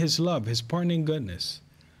and his love, his pardoning goodness?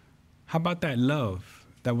 How about that love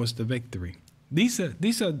that was the victory? These are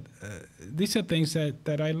things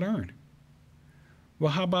that I learned.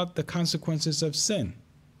 Well, how about the consequences of sin?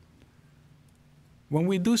 When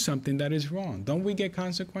we do something that is wrong, don't we get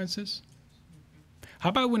consequences? How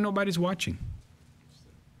about when nobody's watching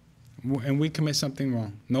and we commit something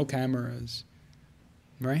wrong? No cameras,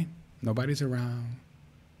 right? Nobody's around.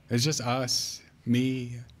 It's just us,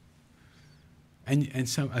 me, and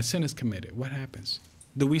a sin is committed. What happens?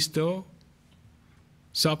 Do we still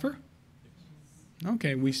suffer?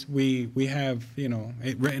 Okay, we have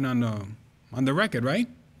it written on the record, right?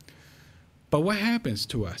 But what happens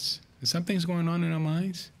to us? Is something's going on in our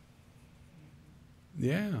minds?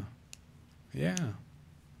 Yeah.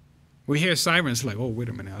 We hear sirens like, oh, wait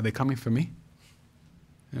a minute, are they coming for me?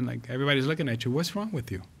 And like everybody's looking at you. What's wrong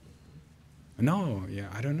with you? No,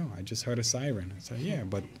 I don't know. I just heard a siren. I said, yeah,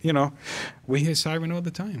 but we hear siren all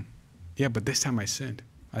the time. Yeah, but this time I sinned.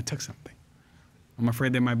 I took something. I'm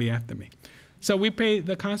afraid they might be after me. So we pay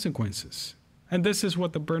the consequences. And this is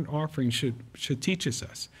what the burnt offering should teach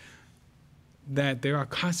us, that there are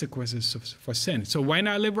consequences for sin. So why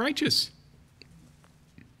not live righteous?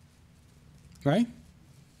 Right?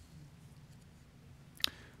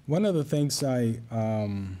 One of the things I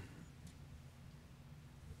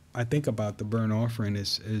think about the burnt offering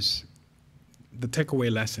is the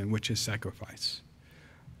takeaway lesson, which is sacrifice.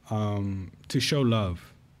 To show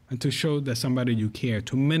love and to show that somebody you care,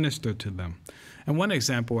 to minister to them. And one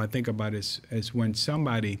example I think about is when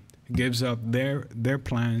somebody gives up their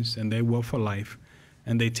plans and their will for life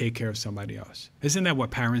and they take care of somebody else. Isn't that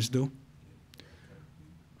what parents do?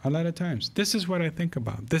 A lot of times. This is what I think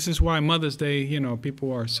about. This is why Mother's Day,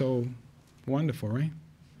 people are so wonderful, right?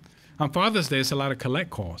 On Father's Day, it's a lot of collect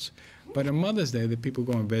calls. But on Mother's Day, the people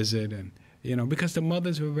go and visit and, because the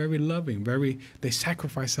mothers were very loving, they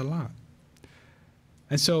sacrifice a lot.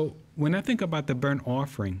 And so when I think about the burnt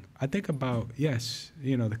offering, I think about, yes,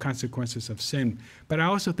 the consequences of sin. But I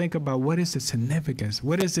also think about what is the significance?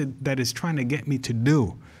 What is it that is trying to get me to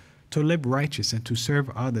do? To live righteous and to serve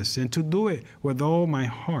others and to do it with all my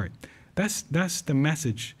heart. That's the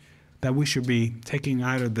message that we should be taking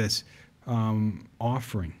out of this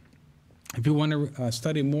offering. If you want to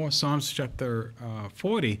study more, Psalms chapter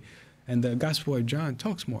 40 and the Gospel of John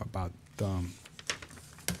talks more about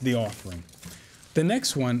the offering. The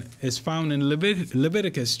next one is found in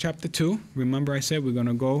Leviticus chapter 2. Remember I said we're going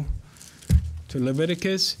to go to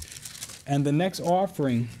Leviticus. And the next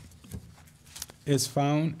offering is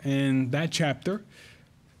found in that chapter.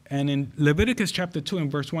 And in Leviticus chapter 2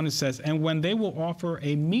 and verse 1 it says, "And when they will offer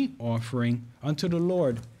a meat offering unto the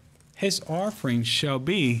Lord, his offering shall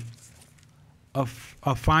be of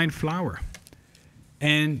fine flour,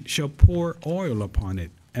 and shall pour oil upon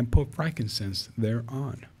it, and put frankincense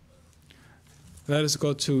thereon." Let us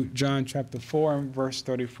go to John chapter 4 and verse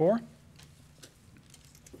 34.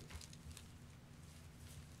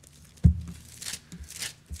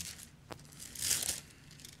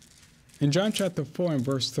 In John chapter 4 and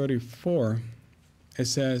verse 34, it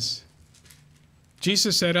says,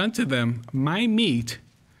 Jesus said unto them, "My meat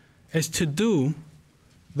is to do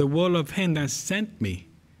the will of him that sent me,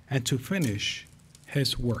 and to finish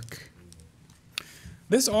his work."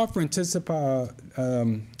 This offering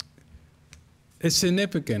is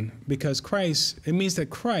significant because it means that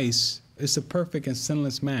Christ is a perfect and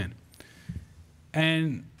sinless man.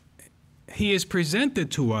 And he is presented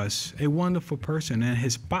to us a wonderful person, and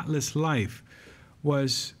his spotless life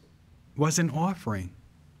was an offering,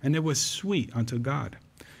 and it was sweet unto God.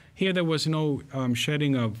 Here there was no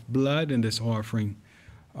shedding of blood in this offering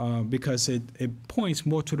because it points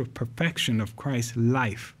more to the perfection of Christ's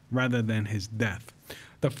life rather than his death.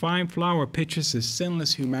 The fine flour pictures his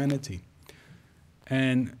sinless humanity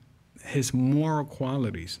and his moral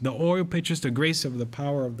qualities. The oil pictures the grace of the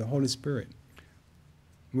power of the Holy Spirit,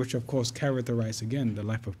 which of course characterize again the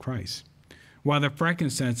life of Christ. While the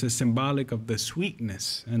frankincense is symbolic of the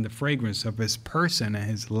sweetness and the fragrance of his person and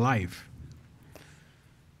his life.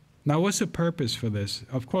 Now what's the purpose for this?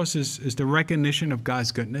 Of course is the recognition of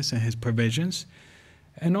God's goodness and his provisions.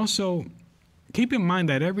 And also keep in mind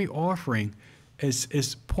that every offering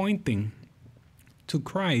is pointing to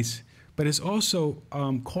Christ, but it's also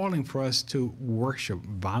calling for us to worship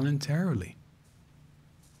voluntarily.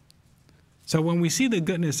 So when we see the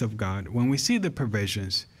goodness of God, when we see the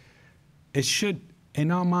provisions, it should,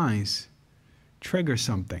 in our minds, trigger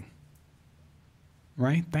something,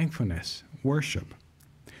 right? Thankfulness, worship.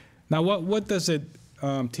 Now, what does it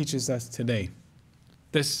teaches us today?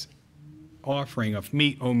 This offering of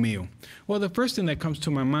meat or meal. Well, the first thing that comes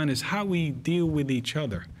to my mind is how we deal with each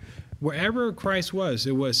other. Wherever Christ was,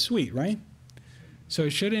 it was sweet, right? So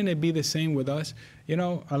shouldn't it be the same with us? You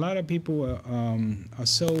know, a lot of people are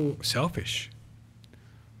so selfish.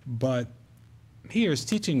 But here is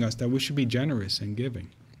teaching us that we should be generous and giving.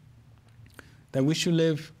 That we should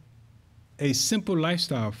live a simple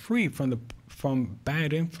lifestyle free from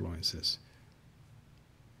bad influences.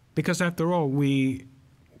 Because after all, we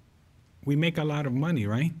make a lot of money,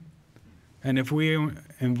 right? And if we're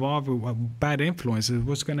involved with bad influences,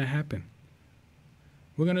 what's going to happen?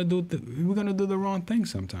 We're going to do the wrong thing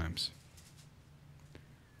sometimes.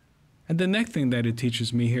 And the next thing that it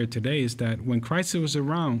teaches me here today is that when Christ was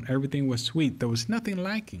around, everything was sweet. There was nothing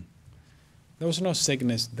lacking. There was no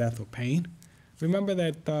sickness, death, or pain. Remember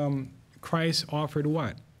that Christ offered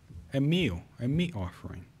what? A meal, a meat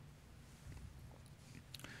offering.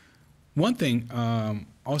 One thing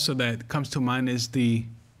also that comes to mind is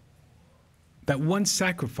that one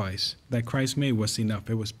sacrifice that Christ made was enough.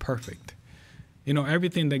 It was perfect. You know,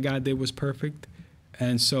 everything that God did was perfect.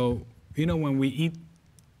 And so, you know, when we eat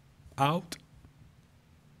out,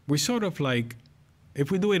 we sort of like, if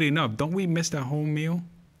we do it enough, don't we miss that whole meal?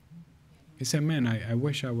 He said, man, I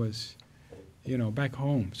wish I was, you know, back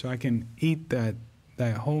home so I can eat that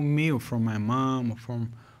whole meal from my mom or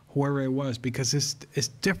from whoever it was, because it's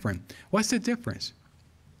different. What's the difference?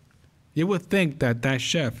 You would think that that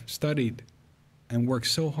chef studied and worked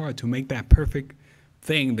so hard to make that perfect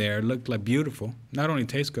thing there look like beautiful. Not only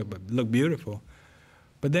taste good, but look beautiful.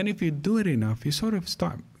 But then if you do it enough, you sort of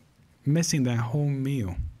start missing that whole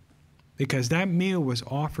meal, because that meal was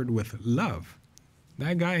offered with love.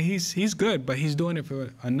 That guy, he's good, but he's doing it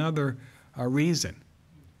for another reason.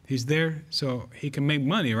 He's there so he can make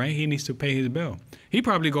money, right? He needs to pay his bill. He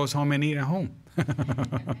probably goes home and eat at home.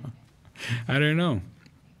 I don't know.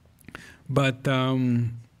 But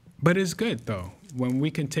it's good, though, when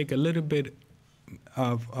we can take a little bit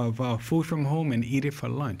of food from home and eat it for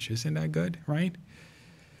lunch. Isn't that good, right?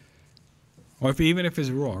 Or even if it's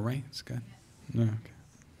raw, right? It's good. No,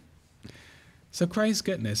 okay. So Christ's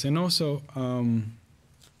goodness. And also,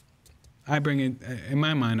 I bring in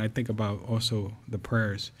my mind, I think about also the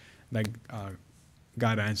prayers that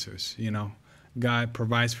God answers, you know. God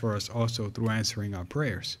provides for us also through answering our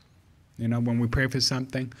prayers. You know, when we pray for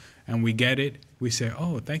something and we get it, we say,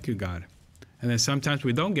 oh, thank you, God. And then sometimes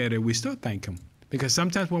we don't get it, we still thank him. Because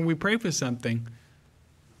sometimes when we pray for something,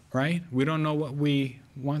 right, we don't know what we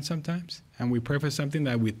want sometimes. And we pray for something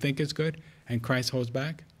that we think is good and Christ holds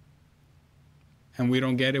back. And we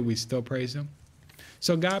don't get it, we still praise him.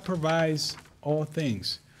 So God provides all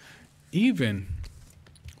things. Even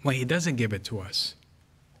when he doesn't give it to us,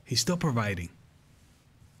 he's still providing.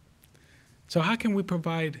 So how can we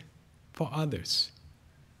provide for others?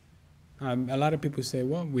 A lot of people say,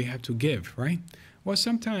 well, we have to give, right? Well,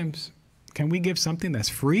 sometimes, can we give something that's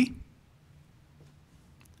free?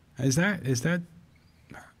 Is that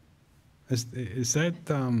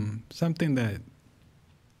something that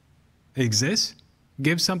exists?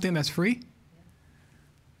 Give something that's free?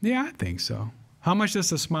 Yeah, I think so. How much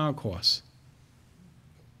does a smile cost?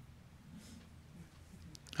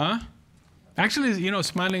 Huh? Actually, you know,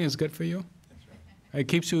 smiling is good for you. It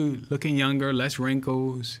keeps you looking younger, less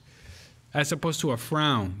wrinkles, as opposed to a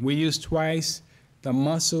frown. We use twice the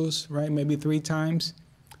muscles, right? Maybe 3 times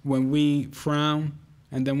when we frown,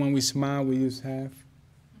 and then when we smile, we use half,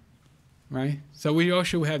 right? So we all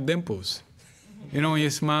should have dimples. You know, when you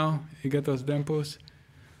smile, you get those dimples.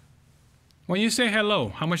 When you say hello,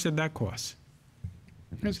 how much did that cost?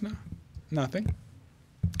 It's nothing.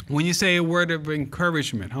 When you say a word of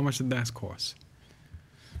encouragement, how much did that cost?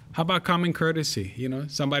 How about common courtesy? You know,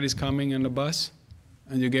 somebody's coming in the bus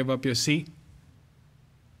and you give up your seat.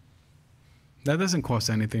 That doesn't cost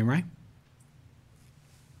anything, right?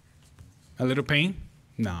 A little pain?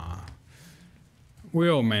 Nah.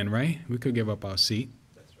 We're old men, right? We could give up our seat.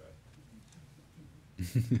 That's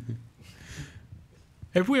right.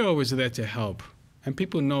 If we're always there to help, and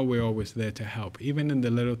people know we're always there to help, even in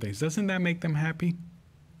the little things, doesn't that make them happy?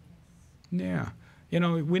 Yeah. You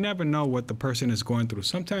know, we never know what the person is going through.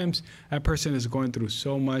 Sometimes that person is going through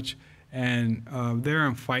so much, and they're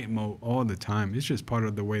in fight mode all the time. It's just part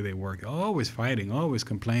of the way they work. Always fighting, always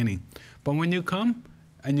complaining. But when you come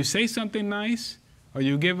and you say something nice, or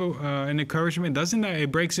you give an encouragement, doesn't that,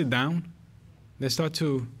 it breaks it down? They start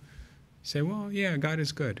to say, well, yeah, God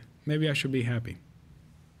is good. Maybe I should be happy.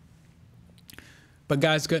 But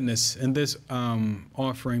God's goodness in this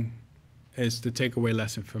offering is the takeaway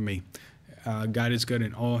lesson for me. God is good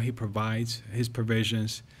in all he provides, his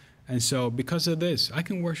provisions. And so because of this, I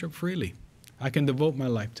can worship freely. I can devote my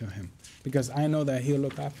life to him because I know that he'll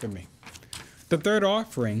look after me. The third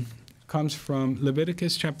offering comes from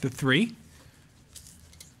Leviticus chapter 3.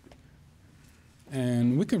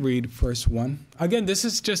 And we can read verse 1. Again, this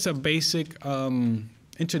is just a basic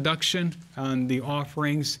introduction on the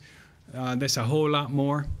offerings. There's a whole lot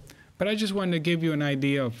more. But I just wanted to give you an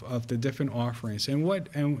idea of the different offerings and what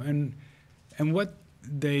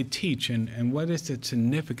they teach and what is the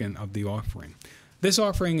significance of the offering. This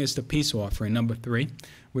offering is the peace offering, number 3,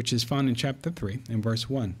 which is found in chapter 3 in verse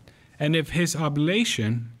 1. And if his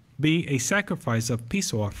oblation be a sacrifice of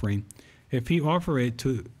peace offering, if he offer it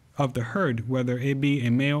of the herd, whether it be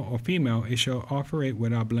a male or female, it shall offer it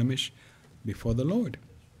without blemish before the Lord.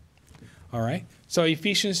 All right. So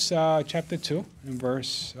Ephesians chapter 2 in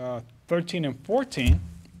verse 13 and 14.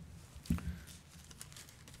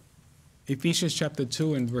 Ephesians chapter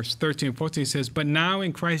 2 and verse 13 and 14 says, but now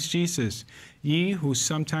in Christ Jesus, ye who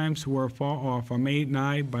sometimes were far off are made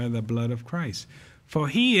nigh by the blood of Christ. For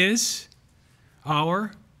he is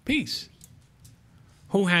our peace,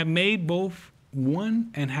 who have made both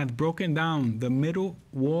one and hath broken down the middle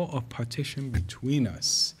wall of partition between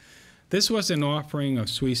us. This was an offering of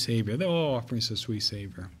sweet Savior. They're all offerings of sweet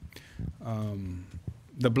Savior.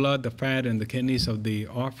 The blood, the fat, and the kidneys of the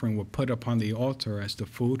offering were put upon the altar as the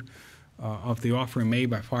food of the offering made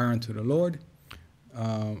by fire unto the Lord.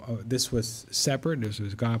 This was separate. This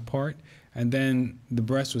was God's part. And then the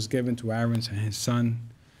breast was given to Aaron and his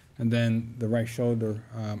son. And then the right shoulder,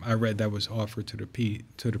 I read, that was offered to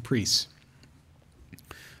the priests.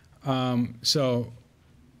 So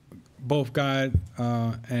both God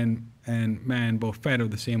and man both fed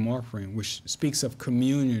of the same offering, which speaks of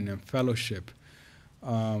communion and fellowship.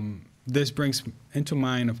 This brings into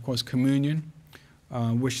mind, of course, communion,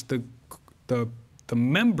 which the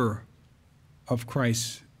member of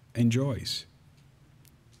Christ enjoys.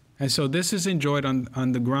 And so this is enjoyed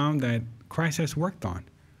on the ground that Christ has worked on.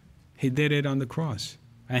 He did it on the cross,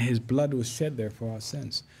 and his blood was shed there for our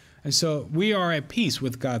sins. And so we are at peace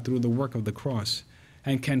with God through the work of the cross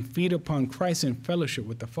and can feed upon Christ in fellowship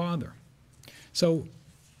with the Father. So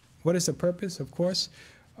what is the purpose? Of course,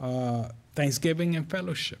 thanksgiving and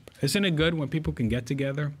fellowship. Isn't it good when people can get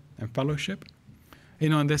together and fellowship? You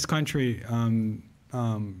know, in this country,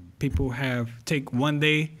 people take one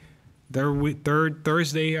day, third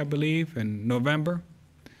Thursday, I believe, in November,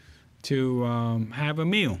 to have a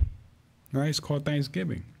meal, right? It's called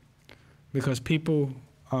Thanksgiving, because people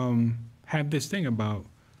have this thing about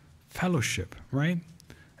fellowship, right?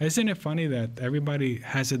 Isn't it funny that everybody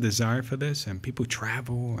has a desire for this, and people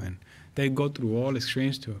travel and they go through all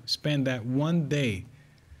extremes to spend that one day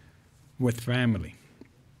with family?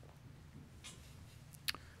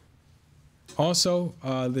 Also,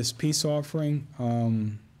 this peace offering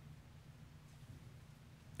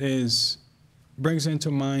brings into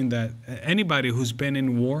mind that anybody who's been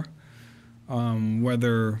in war,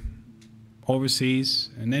 whether overseas,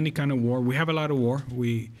 in any kind of war, we have a lot of war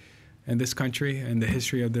in this country and the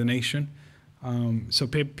history of the nation. So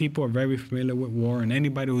people are very familiar with war, and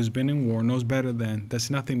anybody who's been in war knows better than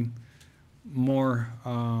there's nothing more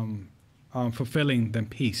fulfilling than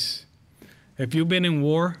peace. If you've been in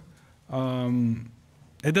war,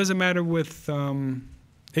 it doesn't matter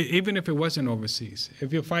even if it wasn't overseas.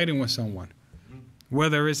 If you're fighting with someone,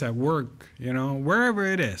 whether it's at work, wherever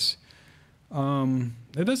it is,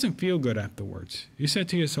 it doesn't feel good afterwards. You said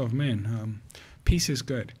to yourself, man, peace is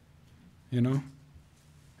good,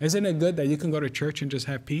 Isn't it good that you can go to church and just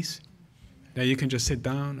have peace? That you can just sit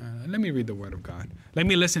down, let me read the Word of God. Let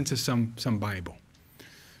me listen to some Bible.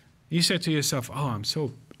 You said to yourself, oh,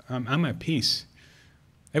 I'm at peace.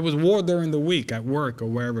 It was war during the week at work or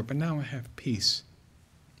wherever, but now I have peace.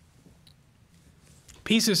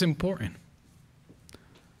 Peace is important.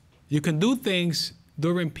 You can do things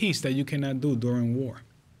during peace that you cannot do during war.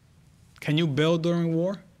 Can you build during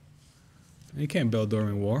war? You can't build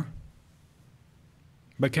during war.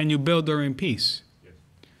 But can you build during peace? Yes.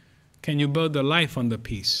 Can you build a life under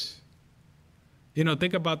peace?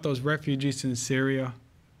 Think about those refugees in Syria.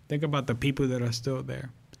 Think about the people that are still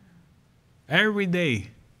there. Every day,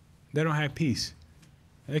 they don't have peace.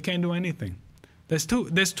 They can't do anything. There's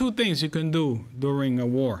two things you can do during a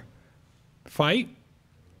war: fight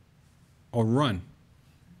or run.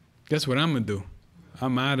 Guess what I'm going to do?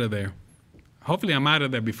 I'm out of there. Hopefully I'm out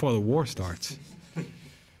of there before the war starts.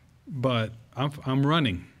 But I'm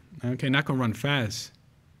running. Okay, not going to run fast.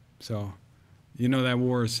 So, that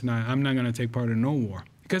war is I'm not going to take part in no war.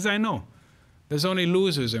 Because I know there's only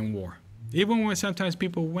losers in war. Even when sometimes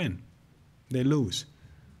people win, they lose.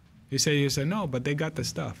 You say, no, but they got the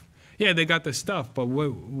stuff. Yeah, they got the stuff, but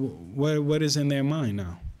what is in their mind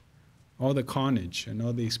now? All the carnage and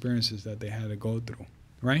all the experiences that they had to go through,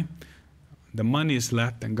 right? The money is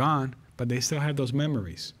left and gone, but they still have those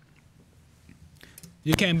memories.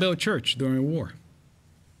 You can't build church during war.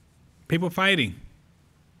 People fighting.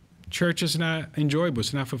 Church is not enjoyable.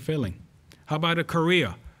 It's not fulfilling. How about a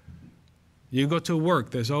career? You go to work.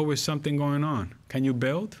 There's always something going on. Can you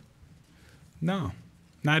build? No.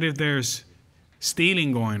 Not if there's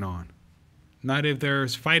stealing going on. Not if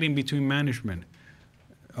there's fighting between management.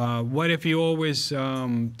 What if you always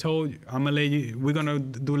told, we're going to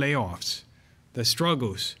do layoffs, the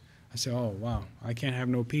struggles. I say, oh, wow, I can't have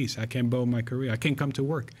no peace. I can't build my career. I can't come to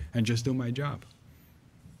work and just do my job.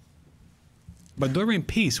 But during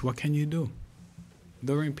peace, what can you do?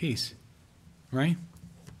 During peace, right?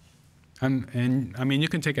 And you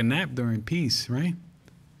can take a nap during peace, right?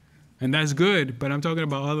 And that's good, but I'm talking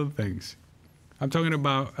about other things. I'm talking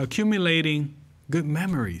about accumulating good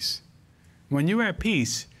memories. When you're at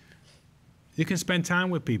peace, you can spend time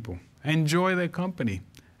with people, enjoy their company,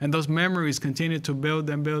 and those memories continue to build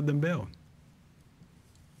and build and build.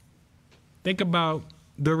 Think about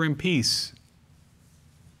during peace,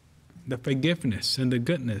 the forgiveness and the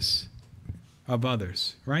goodness of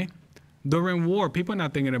others, right? During war, people are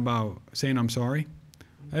not thinking about saying I'm sorry.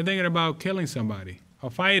 They're thinking about killing somebody or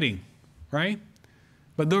fighting, right?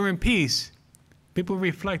 But during peace, people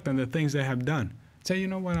reflect on the things they have done. Say, you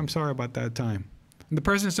know what, I'm sorry about that time. And the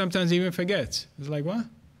person sometimes even forgets. It's like, what?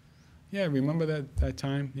 Yeah, remember that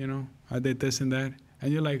time, you know, I did this and that.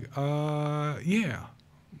 And you're like, yeah,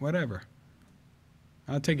 whatever.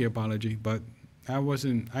 I'll take your apology, but I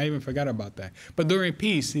even forgot about that. But during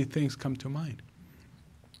peace, these things come to mind.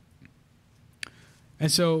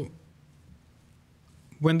 And so,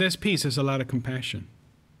 when there's peace, there's a lot of compassion.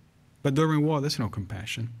 But during war, there's no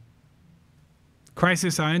compassion. Christ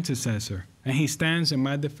is our intercessor, and he stands in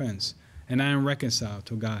my defense, and I am reconciled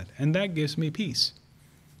to God. And that gives me peace.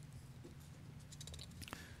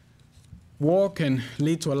 War can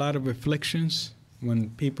lead to a lot of afflictions when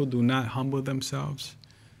people do not humble themselves.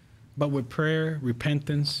 But with prayer,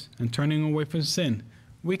 repentance, and turning away from sin,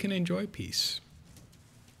 we can enjoy peace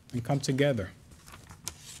and come together.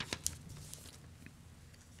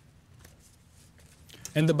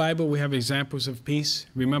 In the Bible, we have examples of peace.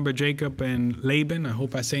 Remember Jacob and Laban? I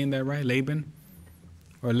hope I'm saying that right, Laban.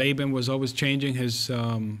 Or Laban was always changing his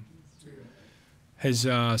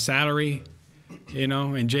salary, you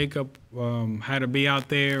know, and Jacob had to be out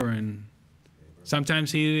there, and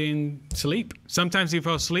sometimes he didn't sleep. Sometimes he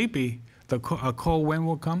felt sleepy. A cold wind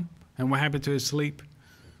will come, and what happened to his sleep?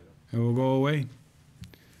 It will go away.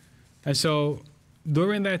 And so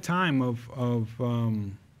during that time of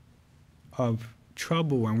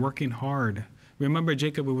trouble and working hard, remember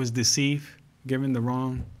Jacob was deceived, given the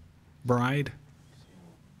wrong bride.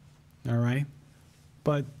 All right?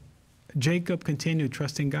 But Jacob continued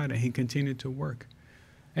trusting God, and he continued to work.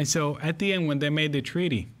 And so at the end, when they made the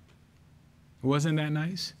treaty, wasn't that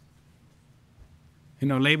nice? You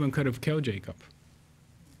know, Laban could have killed Jacob,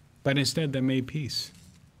 but instead they made peace.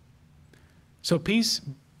 So peace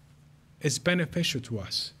is beneficial to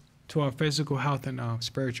us, to our physical health and our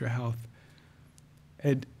spiritual health.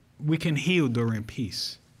 We can heal during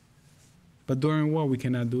peace, but during war we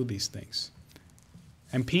cannot do these things.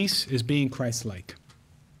 And peace is being Christ-like.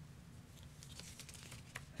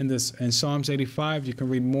 In Psalms 85, you can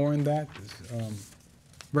read more on that.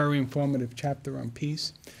 Very informative chapter on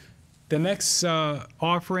peace. The next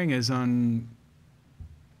offering is on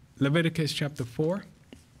Leviticus chapter 4.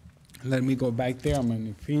 Let me go back there. I'm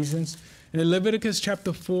in Ephesians. In Leviticus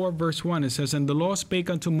chapter 4, verse 1, it says, And the Lord spake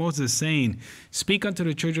unto Moses, saying, Speak unto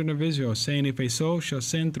the children of Israel, saying, If a soul shall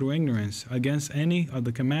sin through ignorance against any of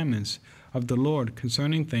the commandments of the Lord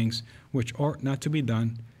concerning things which ought not to be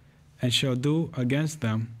done, and shall do against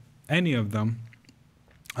them, any of them.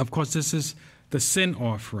 Of course, this is the sin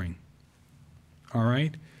offering. All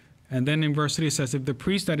right? And then in verse 3 it says, If the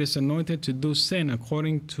priest that is anointed to do sin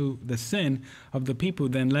according to the sin of the people,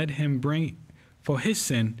 then let him bring for his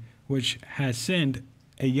sin, which has sinned,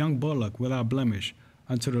 a young bullock without blemish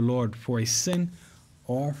unto the Lord for a sin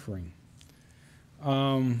offering.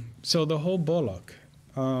 So the whole bullock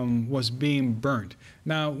was being burnt.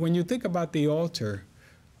 Now, when you think about the altar,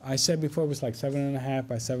 I said before it was like 7.5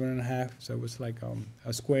 by 7.5, so it was like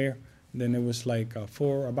a square. Then it was like about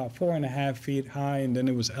 4.5 feet high, and then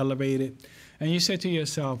it was elevated. And you said to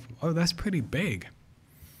yourself, oh, that's pretty big,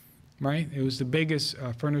 right? It was the biggest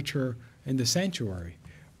furniture in the sanctuary.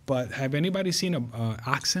 But have anybody seen an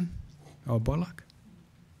oxen or a bullock?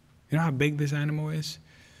 You know how big this animal is?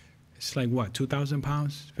 It's like what, 2,000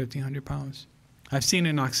 pounds, 1,500 pounds? I've seen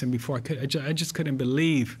an oxen before. I just couldn't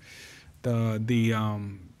believe the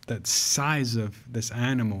size of this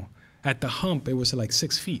animal. At the hump, it was like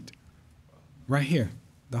 6 feet. Right here,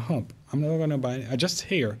 the hump. I'm not going to buy it. Just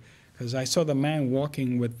here, because I saw the man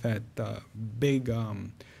walking with that big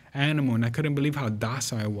animal, and I couldn't believe how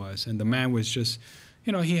docile it was. And the man was just,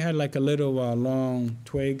 you know, he had like a little long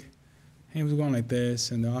twig. He was going like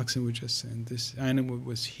this, and the oxen was just, and this animal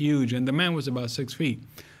was huge. And the man was about 6 feet.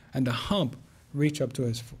 And the hump reached up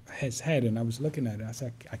to his head, and I was looking at it. I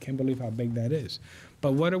said, I can't believe how big that is.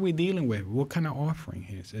 But what are we dealing with? What kind of offering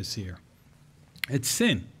is here? It's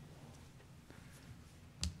sin.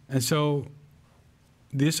 And so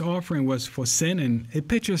this offering was for sin, and it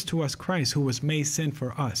pictures to us Christ, who was made sin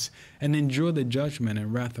for us and endured the judgment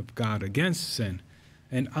and wrath of God against sin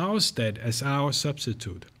in our stead as our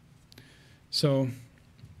substitute. So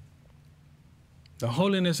the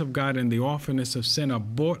holiness of God and the awfulness of sin are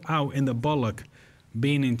brought out in the bullock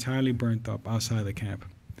being entirely burnt up outside the camp.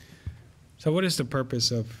 So what is the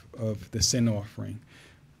purpose of the sin offering?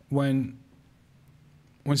 When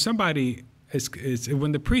somebody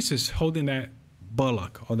when the priest is holding that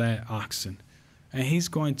bullock or that oxen, and he's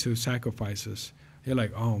going to sacrifice us. You're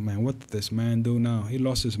like, oh man, what did this man do now? He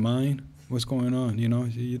lost his mind? What's going on? You know,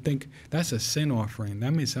 you think that's a sin offering.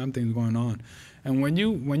 That means something's going on. And when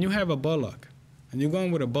you have a bullock, and you're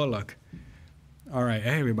going with a bullock, all right,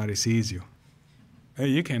 everybody sees you. Hey,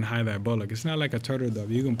 you can't hide that bullock. It's not like a turtle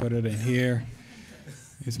dove. You can put it in here.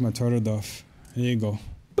 It's my turtle dove. Here you go.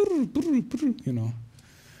 You know,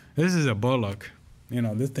 this is a bullock. You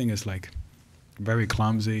know, this thing is like very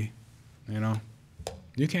clumsy. You know,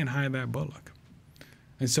 you can't hide that bullock.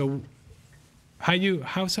 And so,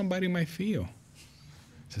 how somebody might feel?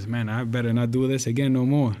 Says, man, I better not do this again no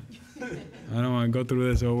more. I don't want to go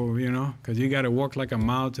through this over, you know, because you got to walk like a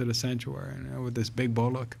mile to the sanctuary, you know, with this big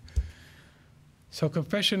bullock. So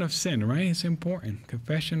confession of sin, right? It's important.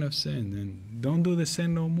 Confession of sin, and don't do the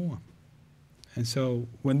sin no more. And so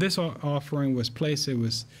when this offering was placed, it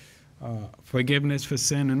was forgiveness for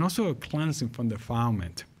sin and also a cleansing from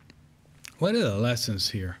defilement. What are the lessons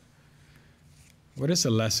here? What is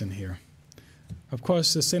the lesson here? Of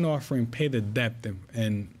course, the sin offering paid the debt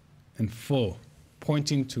in full,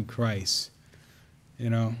 pointing to Christ. You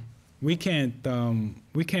know, we can't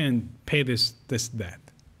pay this debt,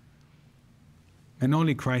 and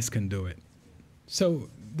only Christ can do it. So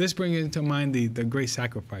this brings into mind the great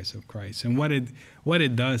sacrifice of Christ and what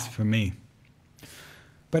it does for me.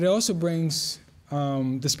 But it also brings,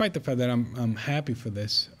 despite the fact that I'm happy for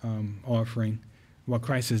this offering, what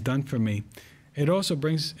Christ has done for me, it also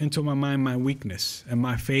brings into my mind my weakness and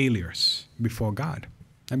my failures before God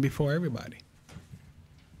and before everybody.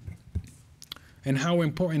 And how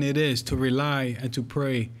important it is to rely and to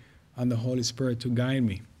pray on the Holy Spirit to guide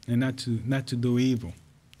me and not to do evil,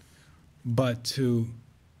 but to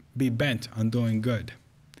be bent on doing good.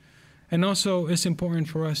 And also, it's important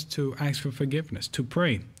for us to ask for forgiveness, to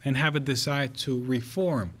pray, and have a desire to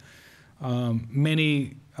reform.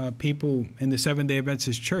 Many people in the Seventh-day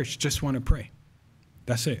Adventist Church just want to pray.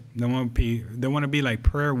 That's it. They want to be like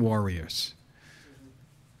prayer warriors.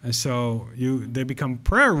 And so they become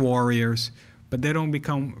prayer warriors, but they don't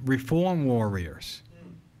become reform warriors.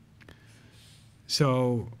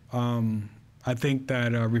 So I think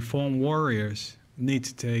that reform warriors need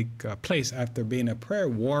to take place after being a prayer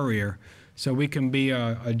warrior, so we can be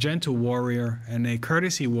a gentle warrior and a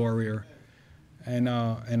courtesy warrior and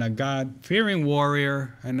a God-fearing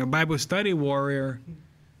warrior and a Bible study warrior,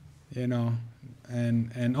 you know,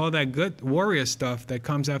 and all that good warrior stuff that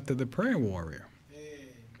comes after the prayer warrior.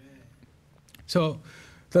 Amen. So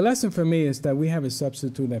the lesson for me is that we have a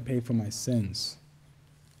substitute that paid for my sins.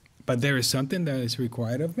 But there is something that is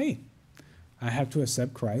required of me. I have to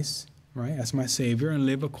accept Christ, right, as my Savior and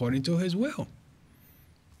live according to His will.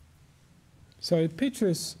 So it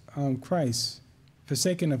pictures Christ,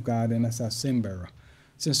 forsaken of God, and as our sin bearer.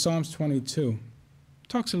 It's in Psalms 22.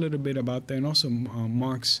 Talks a little bit about that, and also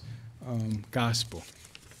Mark's gospel.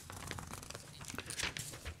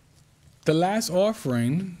 The last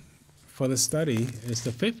offering for the study is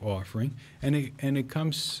the fifth offering, and it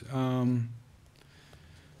comes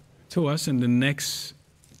to us in the next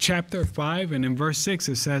chapter 5, and in verse 6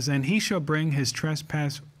 it says, "And he shall bring his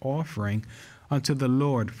trespass offering unto the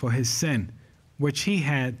Lord for his sin, which he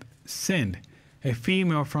had sinned, a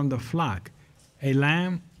female from the flock, a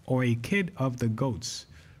lamb or a kid of the goats,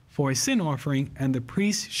 for a sin offering, and the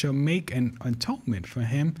priest shall make an atonement for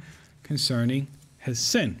him concerning his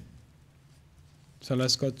sin." So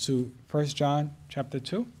let's go to 1 John chapter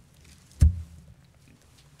 2.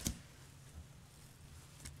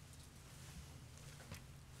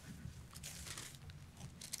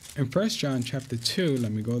 In 1 John chapter 2,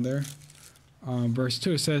 let me go there, verse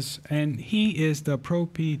 2, it says, "And he is the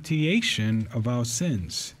propitiation of our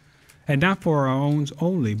sins, and not for our own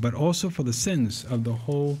only, but also for the sins of the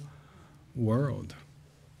whole world."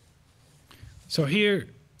 So here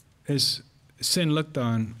is sin looked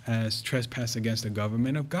on as trespass against the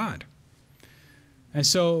government of God. And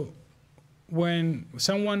so when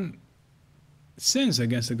someone sins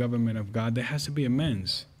against the government of God, there has to be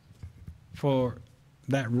amends for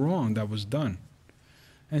that wrong that was done.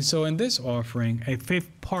 And so in this offering, a fifth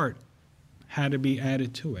part had to be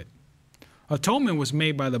added to it. Atonement was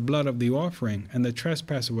made by the blood of the offering, and the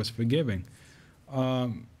trespasser was forgiven.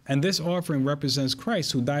 And this offering represents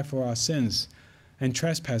Christ, who died for our sins and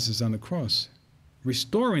trespasses on the cross,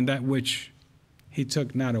 restoring that which he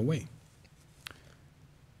took not away.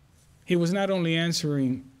 He was not only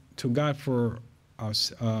answering to God for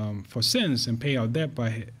sins and pay our debt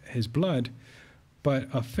by his blood, but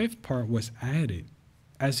a fifth part was added,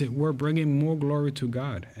 as it were, bringing more glory to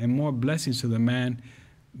God and more blessings to the man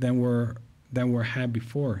than were had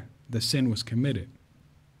before the sin was committed.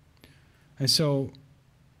 And so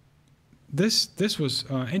this was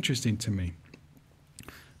interesting to me,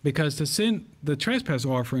 because the trespass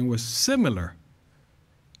offering was similar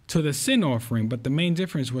to the sin offering, but the main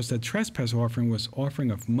difference was the trespass offering was offering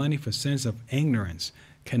of money for sins of ignorance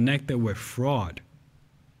connected with fraud.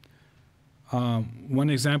 One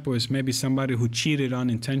example is maybe somebody who cheated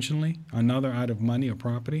unintentionally another out of money or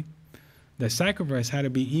property. The sacrifice had to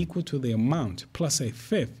be equal to the amount plus a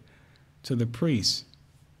fifth to the priest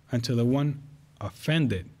and to the one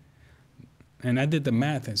offended. And I did the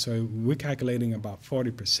math, and so we're calculating about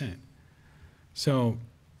 40%. So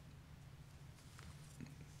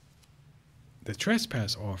the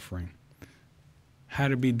trespass offering had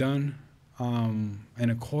to be done in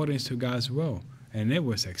accordance to God's will, and it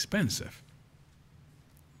was expensive.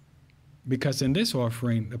 Because in this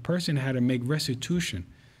offering, the person had to make restitution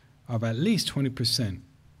of at least 20%,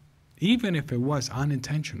 even if it was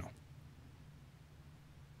unintentional.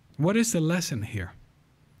 What is the lesson here?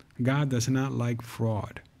 God does not like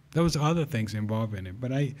fraud. There was other things involved in it,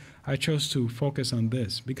 but I chose to focus on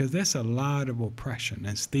this because there's a lot of oppression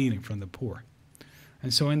and stealing from the poor.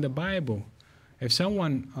 And so in the Bible, if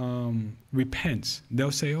someone repents,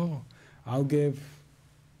 they'll say, oh, I'll give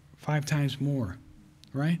 5 times more,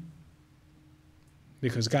 right?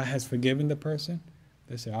 Because God has forgiven the person.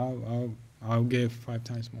 They say, I'll give 5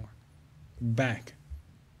 times more back,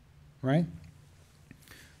 right?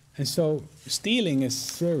 And so stealing is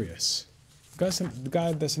serious.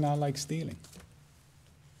 God does not like stealing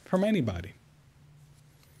from anybody.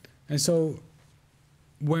 And so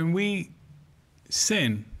when we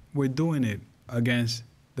sin, we're doing it against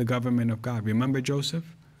the government of God. Remember Joseph?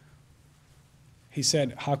 He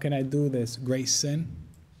said, how can I do this great sin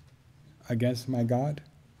against my God?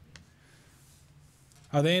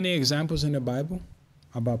 Are there any examples in the Bible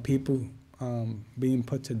about people being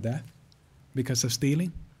put to death because of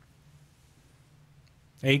stealing?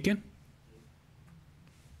 Achan?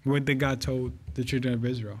 What did God told the children of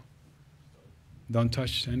Israel? Don't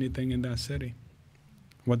touch anything in that city.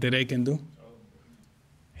 What did Achan do?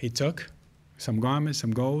 He took some garments,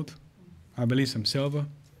 some gold, I believe some silver.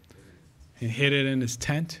 He hid it in his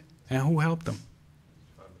tent. And who helped him?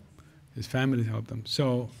 His family helped him.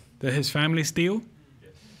 So did his family steal?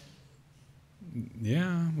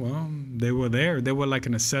 Yeah, well, they were there. They were like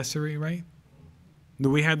an accessory, right?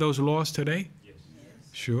 Do we have those laws today? Yes.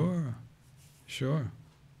 Sure, sure.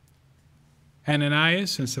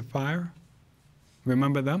 Ananias and Sapphira,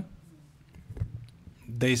 remember them?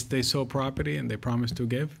 They sold property and they promised to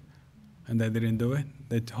give, and they didn't do it.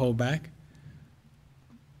 They hold back,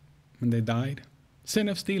 and they died. Sin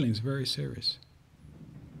of stealing is very serious.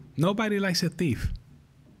 Nobody likes a thief.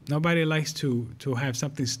 Nobody likes to have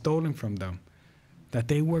something stolen from them that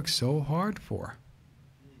they work so hard for.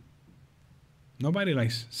 Nobody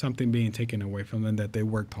likes something being taken away from them that they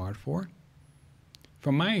worked hard for.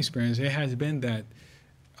 From my experience, it has been that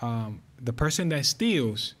the person that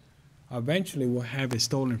steals eventually will have it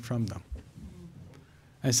stolen from them.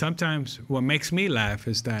 And sometimes what makes me laugh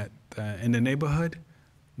is that in the neighborhood,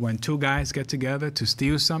 when 2 guys get together to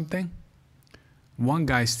steal something, one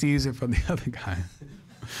guy steals it from the other guy.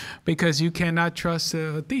 Because you cannot trust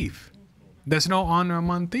a thief. There's no honor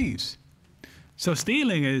among thieves. So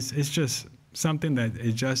stealing is just something that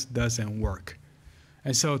it just doesn't work.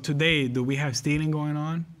 And so today, do we have stealing going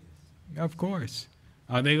on? Of course.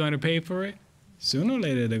 Are they going to pay for it? Sooner or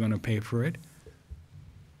later, they're going to pay for it.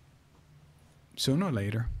 Sooner or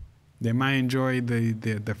later. They might enjoy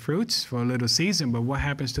the fruits for a little season, but what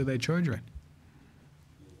happens to their children?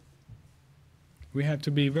 We have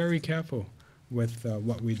to be very careful with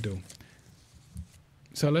what we do.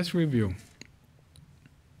 So let's review.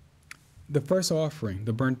 The first offering,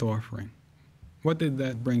 the burnt offering, what did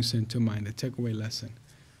that bring into mind, the takeaway lesson?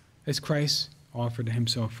 It's Christ offered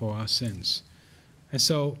himself for our sins. And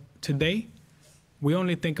so today, we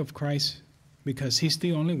only think of Christ because he's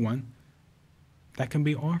the only one that can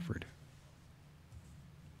be offered.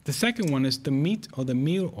 The second one is the meat or the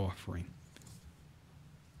meal offering.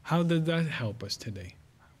 How does that help us today?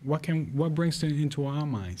 What brings it into our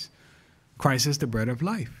minds? Christ is the bread of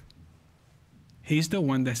life. He's the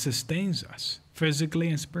one that sustains us physically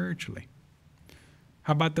and spiritually.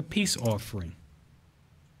 How about the peace offering?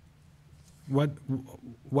 What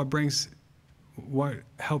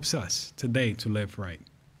helps us today to live right?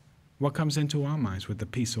 What comes into our minds with the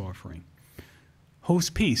peace offering? Whose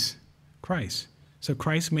peace? Christ. So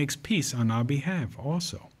Christ makes peace on our behalf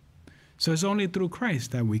also. So it's only through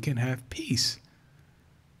Christ that we can have peace.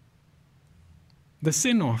 The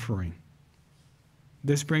sin offering.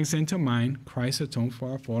 This brings into mind Christ atoned for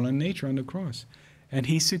our fallen nature on the cross. and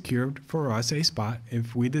he secured for us a spot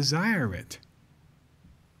if we desire it.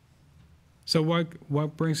 So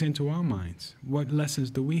what brings into our minds? What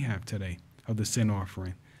lessons do we have today of the sin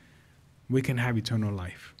offering? We can have eternal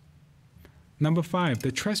life. Number 5,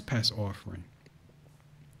 the trespass offering.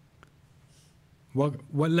 What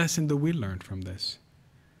lesson do we learn from this?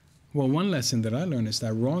 Well, one lesson that I learned is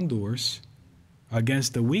that wrongdoers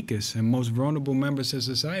against the weakest and most vulnerable members of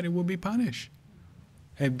society will be punished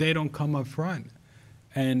if they don't come up front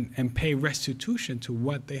and pay restitution to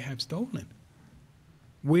what they have stolen.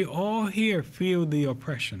 We all here feel the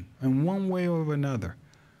oppression in one way or another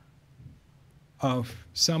of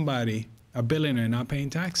somebody, a billionaire, not paying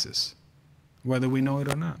taxes, whether we know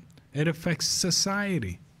it or not. It affects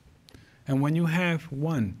society. And when you have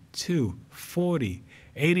 1, 2, 40,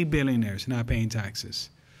 80 billionaires not paying taxes,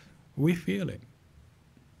 we feel it.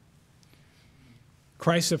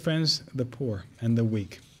 Christ defends the poor and the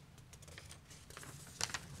weak.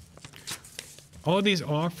 All these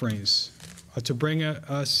offerings are to bring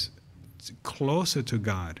us closer to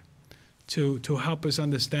God, to help us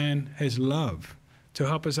understand his love, to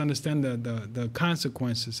help us understand the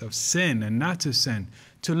consequences of sin and not to sin,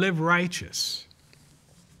 to live righteous.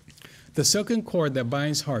 The silken cord that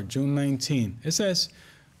binds heart, June 19. It says,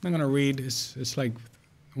 I'm going to read, it's like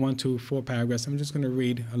 1, 2, 4 paragraphs. I'm just going to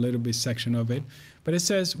read a little bit section of it. But it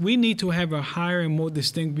says, we need to have a higher and more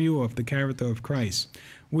distinct view of the character of Christ.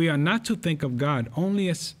 We are not to think of God only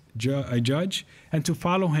as a judge and to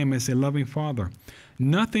follow him as a loving father.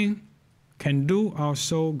 Nothing can do our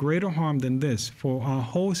soul greater harm than this, for our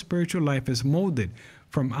whole spiritual life is molded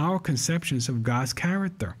from our conceptions of God's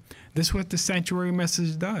character. This is what the sanctuary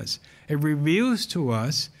message does. It reveals to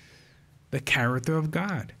us the character of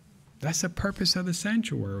God. That's the purpose of the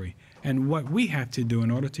sanctuary and what we have to do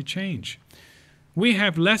in order to change. We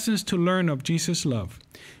have lessons to learn of Jesus' love.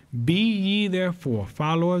 Be ye therefore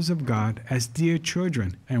followers of God as dear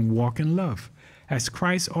children, and walk in love, as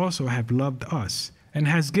Christ also hath loved us, and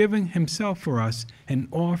has given himself for us an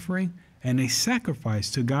offering and a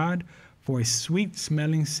sacrifice to God for a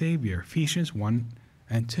sweet-smelling Savior. Ephesians 1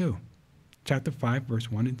 and 2. Chapter 5,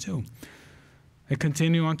 verse 1 and 2. I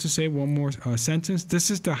continue on to say one more sentence.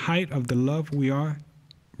 This is the height of the love we are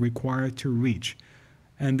required to reach,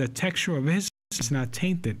 and the texture of his is not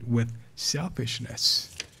tainted with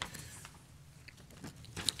selfishness.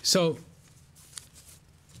 So,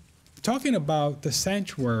 talking about the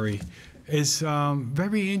sanctuary is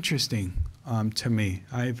very interesting to me.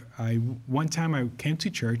 One time I came to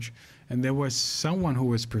church and there was someone who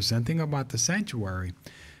was presenting about the sanctuary.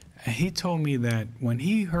 And he told me that when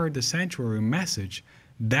he heard the sanctuary message,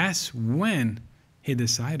 that's when he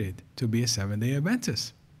decided to be a Seventh-day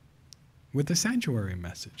Adventist with the sanctuary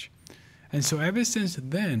message. And so ever since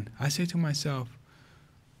then, I say to myself,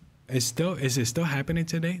 is it still happening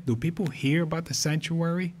today? Do people hear about the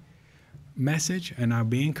sanctuary message and are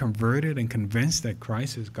being converted and convinced that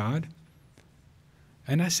Christ is God?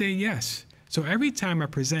 And I say yes. So every time I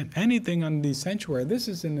present anything on the sanctuary, this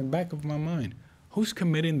is in the back of my mind. Who's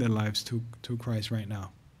committing their lives to Christ right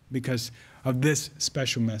now because of this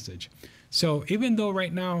special message? So even though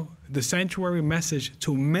right now the sanctuary message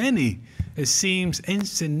to many, it seems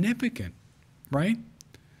insignificant, right?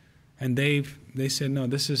 And they said, no,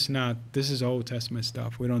 this is Old Testament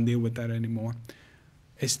stuff. We don't deal with that anymore.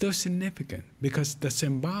 It's still significant because the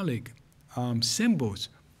symbolic symbols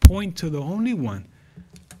point to the only one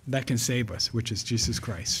that can save us, which is Jesus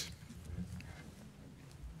Christ.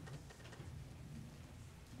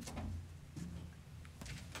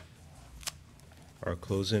 Our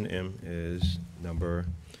closing hymn is number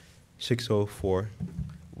 604,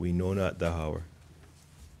 We Know Not the Hour.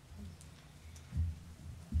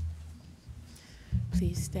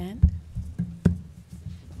 Please stand.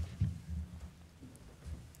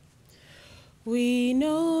 We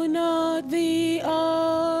know not the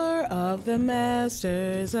hour of the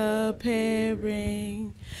Master's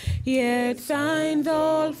appearing, yet signs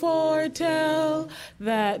all foretell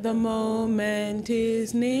that the moment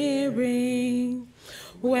is nearing.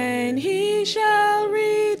 When he shall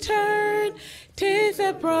return, 'tis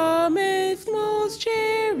a promise most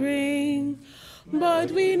cheering,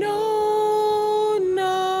 but we know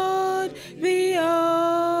not the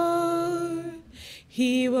hour.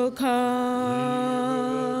 He will come.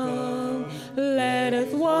 Let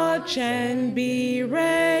us watch and be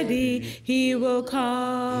ready. He will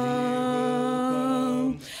come.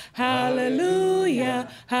 Hallelujah,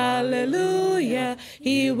 hallelujah.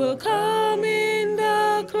 He will come in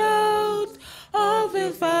the clouds of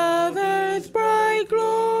his Father's bright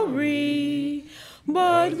glory.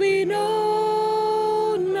 But we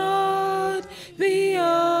know not the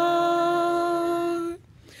hour.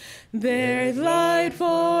 There's light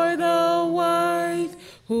for the wise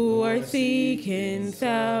who are seeking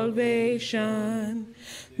salvation.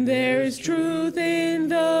 There's truth in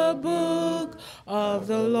the book of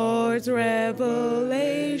the Lord's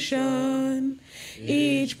revelation.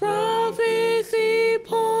 Each prophecy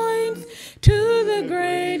points to the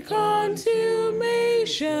great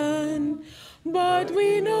consummation, but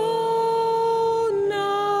we know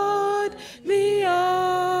not the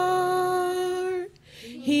hour.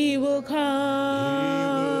 He will come.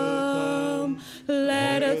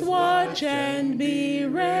 Let us watch and be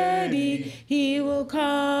ready. He will come.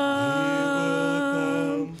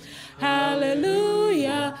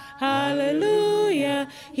 Hallelujah, hallelujah.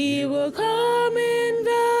 He will come in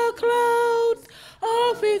the clouds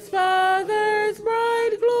of his Father's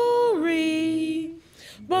bright glory.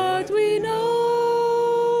 But we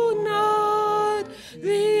know not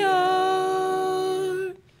the hour.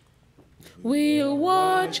 We'll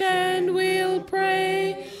watch and we'll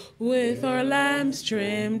pray with our lamps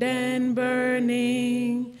trimmed and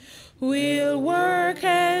burning. We'll work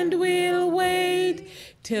and we'll wait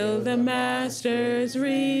till the Master's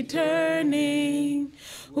returning.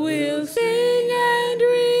 We'll sing and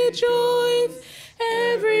rejoice,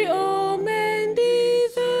 every omen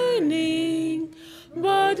discerning,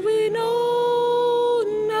 but we know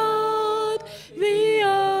not the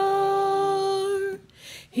hour.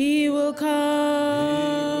 He will come.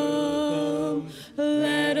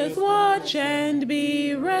 Let us watch and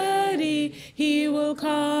be ready. He will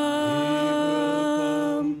come.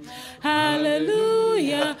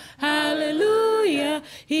 Hallelujah, hallelujah.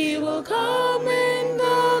 He will come in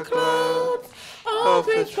the clouds of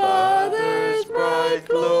his Father's bright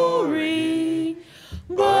glory.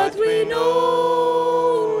 But we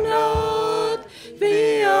know not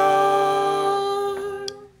the hour.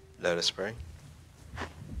 Let us pray.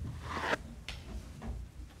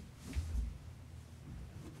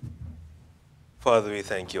 Father, we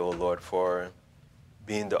thank you, O Lord, for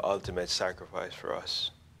being the ultimate sacrifice for us.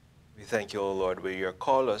 We thank you, O Lord, where you have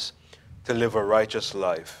called us to live a righteous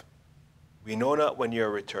life. We know not when you're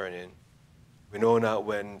returning. We know not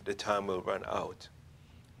when the time will run out.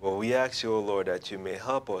 But we ask you, O Lord, that you may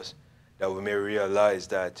help us, that we may realize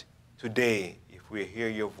that today, if we hear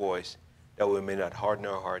your voice, that we may not harden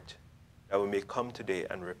our heart, that we may come today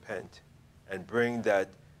and repent and bring that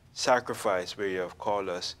sacrifice where you have called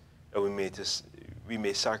us, that we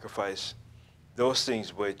may sacrifice those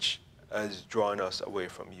things which has drawn us away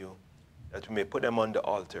from you, that we may put them on the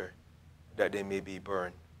altar, that they may be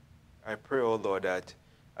burned. I pray, O Lord, that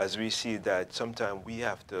as we see that sometimes we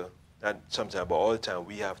have to, not sometimes, but all the time,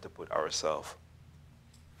 we have to put ourselves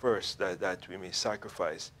first, that we may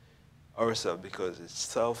sacrifice ourselves, because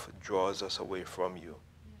itself draws us away from you.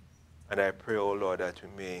 And I pray, O Lord, that we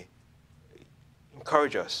may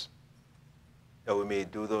encourage us, that we may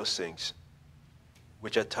do those things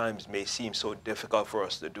which at times may seem so difficult for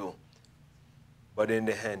us to do. But in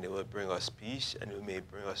the end, it will bring us peace and it may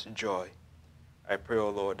bring us joy. I pray, O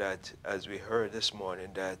Lord, that as we heard this morning,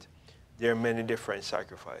 that there are many different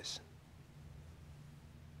sacrifices.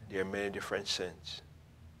 There are many different sins.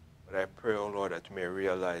 But I pray, O Lord, that we may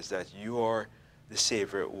realize that you are the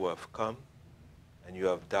Savior who have come and you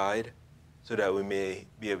have died so that we may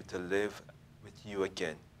be able to live with you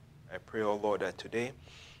again. I pray, O Lord, that today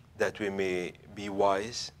that we may be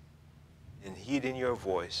wise in heeding your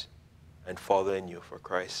voice and following you for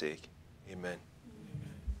Christ's sake. Amen.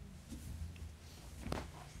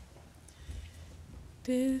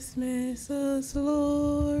 Dismiss us,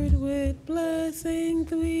 Lord, with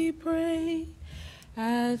blessings we pray,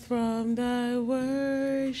 as from thy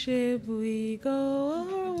worship we go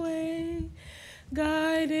our way,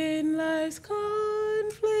 guiding life's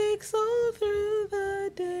conflicts all through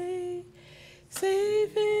the day,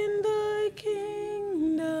 saving